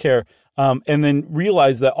markets, healthcare, and then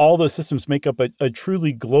realize that all those systems make up a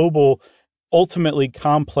truly global, ultimately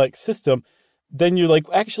complex system, then you're like,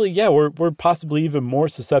 actually, yeah, we're possibly even more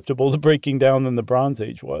susceptible to breaking down than the Bronze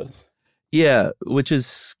Age was. Yeah, which is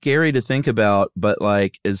scary to think about. But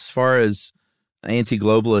like, as far as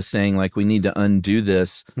anti-globalists saying like we need to undo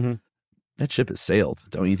this, that ship has sailed,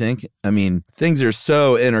 don't you think? I mean, things are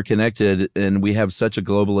so interconnected, and we have such a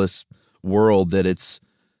globalist world that it's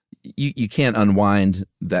you can't unwind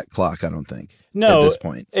that clock, I don't think. No, at this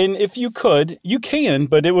point. And if you could, you can,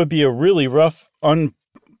 but it would be a really rough,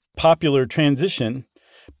 unpopular transition.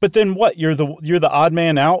 But then what? You're the odd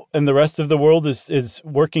man out, and the rest of the world is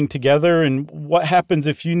working together. And what happens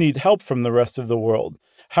if you need help from the rest of the world?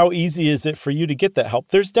 How easy is it for you to get that help?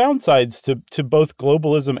 There's downsides to both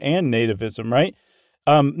globalism and nativism, right?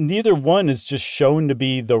 Neither one is just shown to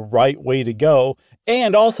be the right way to go.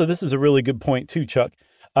 And also, this is a really good point too, Chuck.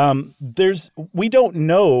 We don't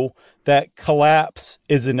know that collapse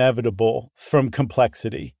is inevitable from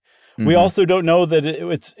complexity. Mm-hmm. We also don't know that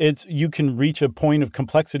it's you can reach a point of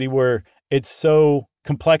complexity where it's so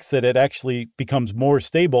complex that it actually becomes more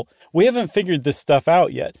stable. We haven't figured this stuff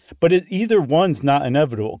out yet, but either one's not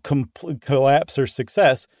inevitable, collapse or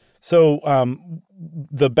success. So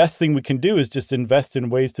the best thing we can do is just invest in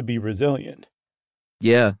ways to be resilient.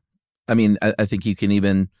 Yeah. I mean, I think you can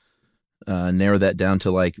even narrow that down to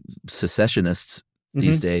like secessionists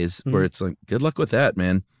these days, where it's like, good luck with that,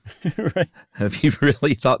 man. Right. Have you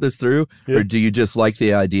really thought this through? Yeah. Or do you just like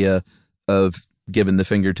the idea of giving the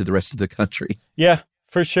finger to the rest of the country? Yeah,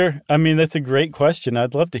 for sure. I mean, that's a great question.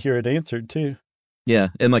 I'd love to hear it answered too. Yeah,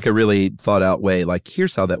 in like a really thought out way. Like,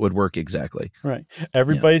 here's how that would work exactly. Right.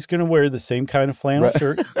 Everybody's going to wear the same kind of flannel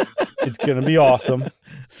shirt. It's going to be awesome.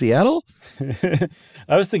 Seattle?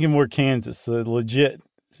 I was thinking more Kansas, the legit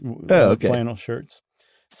flannel shirts.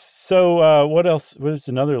 So what else? There's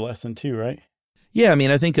another lesson too, right? Yeah, I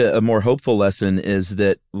mean, I think a more hopeful lesson is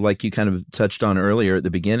that, like you kind of touched on earlier at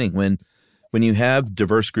the beginning, when you have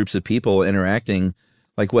diverse groups of people interacting,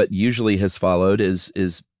 like what usually has followed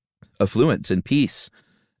is affluence and peace.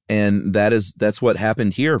 And that's what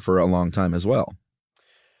happened here for a long time as well.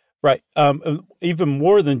 Right. Even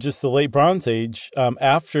more than just the late Bronze Age,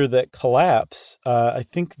 after that collapse, I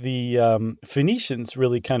think the Phoenicians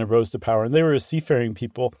really kind of rose to power, and they were a seafaring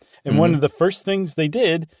people. And one of the first things they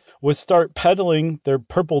did was start peddling their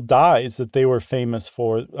purple dyes that they were famous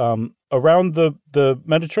for around the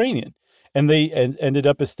Mediterranean. And they ended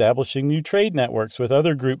up establishing new trade networks with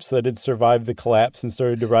other groups that had survived the collapse and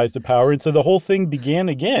started to rise to power. And so the whole thing began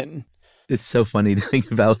again. It's so funny to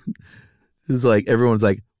think about. It's like everyone's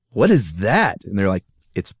like, what is that? And they're like,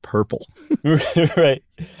 it's purple. Right.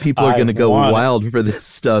 People are going to go wild for this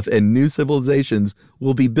stuff, and new civilizations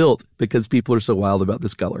will be built because people are so wild about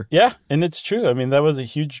this color. Yeah, and it's true. I mean, that was a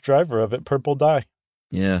huge driver of it, purple dye.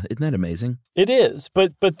 Yeah, isn't that amazing? It is.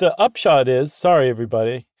 But the upshot is, sorry,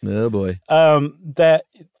 everybody. Oh, boy. That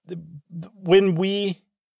when we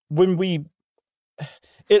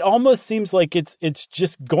it almost seems like it's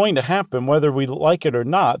just going to happen whether we like it or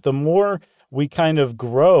not. The more we kind of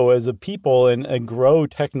grow as a people and grow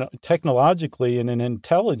technologically and in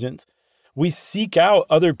intelligence, we seek out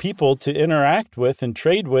other people to interact with and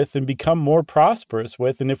trade with and become more prosperous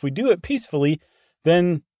with. And if we do it peacefully,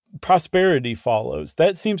 then prosperity follows.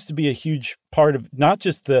 That seems to be a huge part of not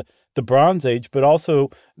just the Bronze Age, but also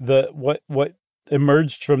what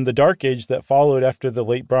emerged from the Dark Age that followed after the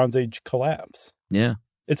late Bronze Age collapse. Yeah.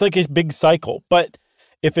 It's like a big cycle, but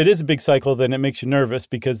if it is a big cycle, then it makes you nervous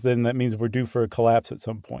because then that means we're due for a collapse at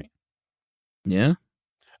some point. Yeah.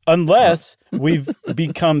 Unless we've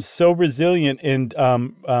become so resilient and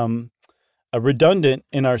redundant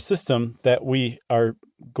in our system that we are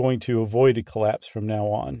going to avoid a collapse from now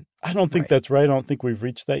on. I don't think that's right. I don't think we've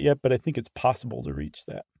reached that yet, but I think it's possible to reach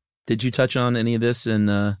that. Did you touch on any of this in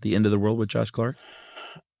The End of the World with Josh Clark?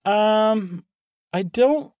 I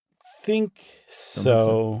don't think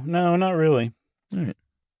so. No, not really. All right.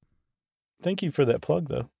 Thank you for that plug,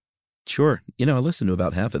 though. Sure. You know, I listened to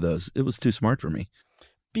about half of those. It was too smart for me.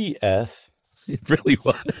 BS. It really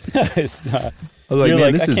was. It's not. I was like, You're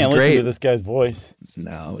man, like, this I is can't great. listen to this guy's voice.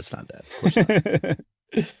 No, it's not that. Of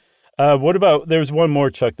course not. What about, there's one more,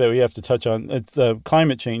 Chuck, that we have to touch on. It's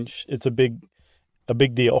climate change. It's a big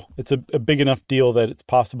deal. It's a big enough deal that it's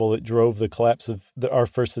possible it drove the collapse of our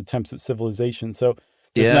first attempts at civilization. So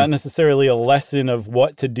There's not necessarily a lesson of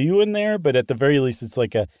what to do in there, but at the very least, it's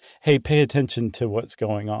like hey, pay attention to what's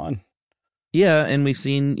going on. Yeah, and we've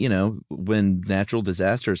seen, when natural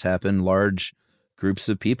disasters happen, large groups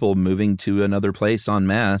of people moving to another place en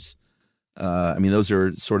masse. Those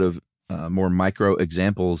are sort of more micro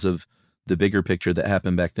examples of the bigger picture that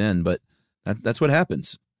happened back then, but that's what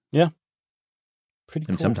happens. Yeah. Pretty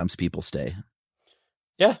cool. And sometimes people stay.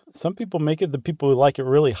 Yeah, some people make it the people who like it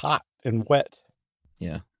really hot and wet.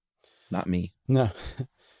 Yeah, not me. No.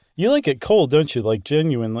 You like it cold, don't you? Like,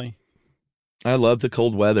 genuinely. I love the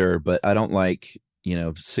cold weather, but I don't like,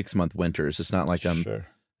 6-month winters. It's not like I'm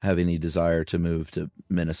have any desire to move to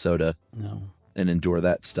Minnesota and endure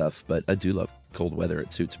that stuff, but I do love cold weather.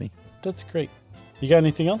 It suits me. That's great. You got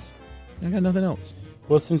anything else? I got nothing else.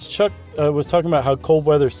 Well, since Chuck was talking about how cold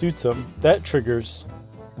weather suits him, that triggers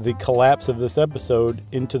the collapse of this episode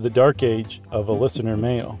into the dark age of a listener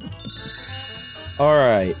mail. All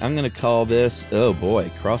right, I'm going to call this,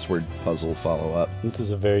 crossword puzzle follow-up. This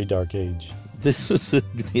is a very dark age. This is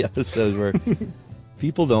the episode where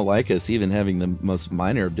people don't like us even having the most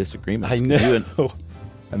minor of disagreements. I know.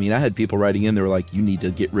 I had people writing in, they were like, you need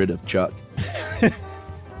to get rid of Chuck.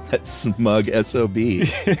 That smug SOB.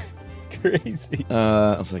 Crazy.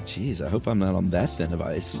 I was like, geez, I hope I'm not on that stand of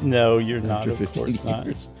ice. No, you're not. Of course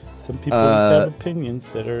not. Some people just have opinions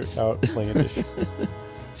that are outlandish.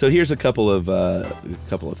 So here's a couple of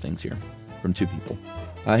things here from 2 people.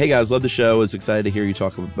 Hey guys, love the show. Was excited to hear you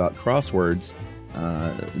talk about crosswords.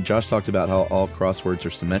 Josh talked about how all crosswords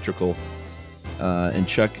are symmetrical, and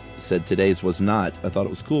Chuck said today's was not. I thought it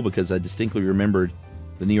was cool because I distinctly remembered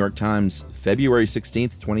the New York Times February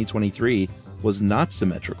 16th, 2023 was not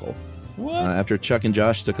symmetrical. What? After Chuck and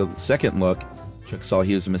Josh took a second look, Chuck saw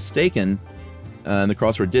he was mistaken, and the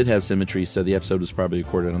crossword did have symmetry, so the episode was probably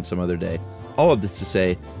recorded on some other day. All of this to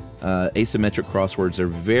say, asymmetric crosswords are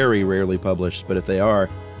very rarely published, but if they are,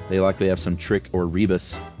 they likely have some trick or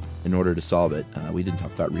rebus in order to solve it. We didn't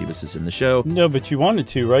talk about rebuses in the show. No, but you wanted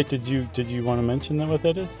to, right? Did you want to mention what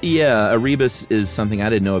that is? Yeah, a rebus is something I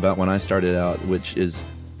didn't know about when I started out, which is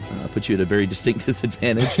puts you at a very distinct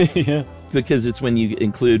disadvantage. Yeah. Because it's when you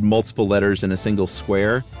include multiple letters in a single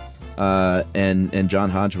square. And John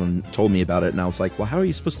Hodgman told me about it, and I was like, well, how are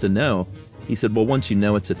you supposed to know? He said, well, once you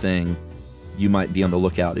know it's a thing, you might be on the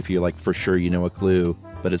lookout if you're like, for sure you know a clue,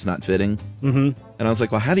 but it's not fitting. Mm-hmm. And I was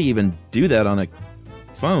like, well, how do you even do that on a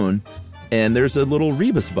phone? And there's a little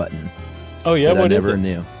rebus button. Oh, yeah? What I never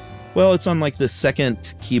knew. Well, it's on like the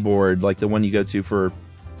second keyboard, like the one you go to for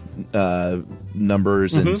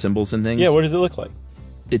numbers and symbols and things. Yeah, what does it look like?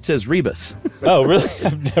 It says rebus. Oh, really?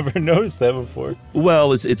 I've never noticed that before.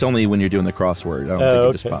 Well, it's only when you're doing the crossword. I don't think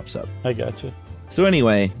it just pops up. I gotcha. So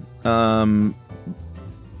anyway, that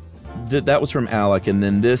was from Alec, and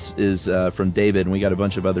then this is from David, and we got a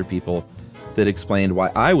bunch of other people that explained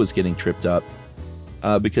why I was getting tripped up,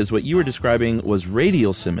 because what you were describing was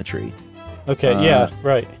radial symmetry. Okay, yeah,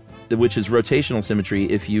 right. Which is rotational symmetry.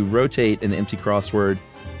 If you rotate an empty crossword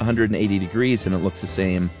 180 degrees and it looks the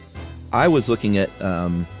same. I was looking at,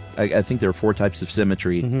 I think there are 4 types of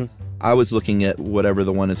symmetry. Mm-hmm. I was looking at whatever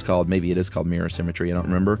the one is called. Maybe it is called mirror symmetry. I don't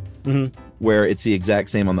remember. Mm-hmm. Where it's the exact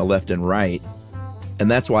same on the left and right. And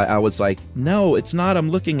that's why I was like, no, it's not. I'm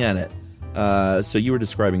looking at it. So you were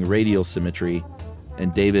describing radial symmetry.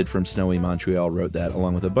 And David from Snowy Montreal wrote that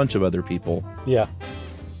along with a bunch of other people. Yeah.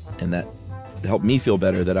 And that helped me feel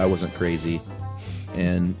better that I wasn't crazy.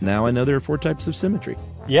 And now I know there are 4 types of symmetry.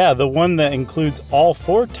 Yeah, the one that includes all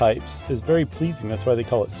 4 types is very pleasing. That's why they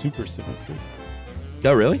call it supersymmetry.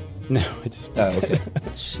 Oh, really? No, I just... Oh, okay.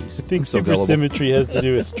 Jeez, I think supersymmetry has to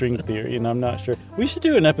do with string theory, and I'm not sure. We should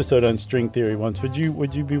do an episode on string theory once. Would you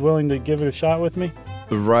be willing to give it a shot with me?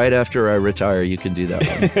 Right after I retire, you can do that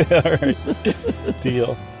one. All right.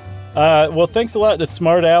 Deal. Well, thanks a lot to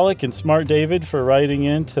Smart Alec and Smart David for writing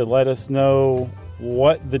in to let us know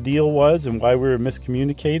what the deal was and why we were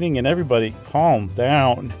miscommunicating. And everybody, calm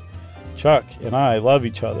down. Chuck and I love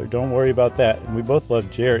each other. Don't worry about that. And we both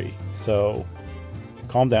love Jerry. So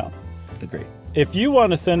calm down. Agree. If you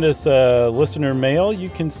want to send us a listener mail, you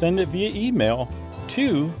can send it via email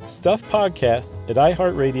to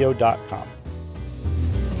stuffpodcast@iheartradio.com.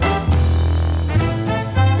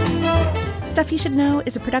 Stuff You Should Know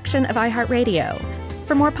is a production of iHeartRadio.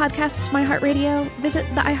 For more podcasts from iHeartRadio, visit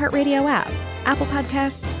the iHeartRadio app, Apple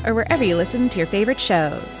Podcasts, or wherever you listen to your favorite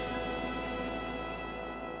shows.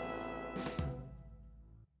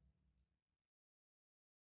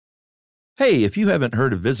 Hey, if you haven't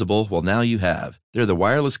heard of Visible, well, now you have. They're the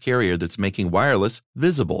wireless carrier that's making wireless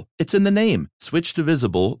visible. It's in the name. Switch to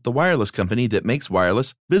Visible, the wireless company that makes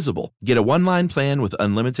wireless visible. Get a one-line plan with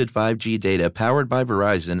unlimited 5G data powered by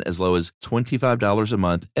Verizon as low as $25 a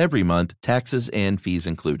month, every month, taxes and fees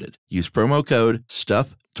included. Use promo code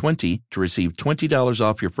STUFF20 to receive $20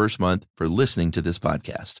 off your first month for listening to this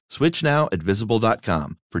podcast. Switch now at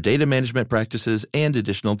Visible.com. For data management practices and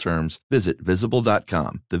additional terms, visit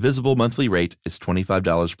Visible.com. The Visible monthly rate is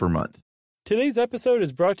 $25 per month. Today's episode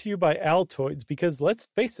is brought to you by Altoids because, let's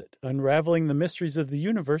face it, unraveling the mysteries of the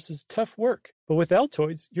universe is tough work. But with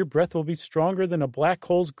Altoids, your breath will be stronger than a black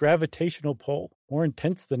hole's gravitational pull, more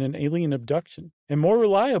intense than an alien abduction, and more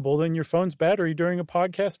reliable than your phone's battery during a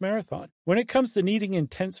podcast marathon. When it comes to needing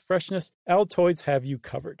intense freshness, Altoids have you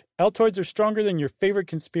covered. Altoids are stronger than your favorite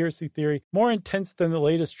conspiracy theory, more intense than the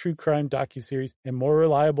latest true crime docuseries, and more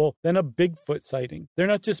reliable than a Bigfoot sighting. They're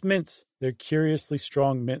not just mints, they're curiously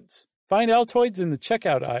strong mints. Find Altoids in the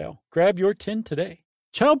checkout aisle. Grab your tin today.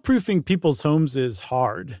 Childproofing people's homes is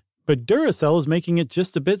hard, but Duracell is making it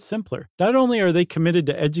just a bit simpler. Not only are they committed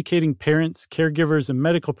to educating parents, caregivers, and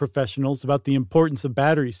medical professionals about the importance of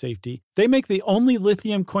battery safety, they make the only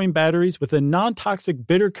lithium coin batteries with a non-toxic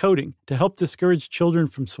bitter coating to help discourage children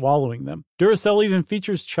from swallowing them. Duracell even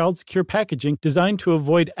features child-secure packaging designed to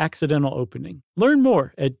avoid accidental opening. Learn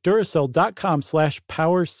more at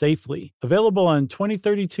Duracell.com/powersafely. Available on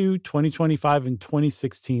 2032, 2025, and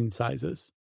 2016 sizes.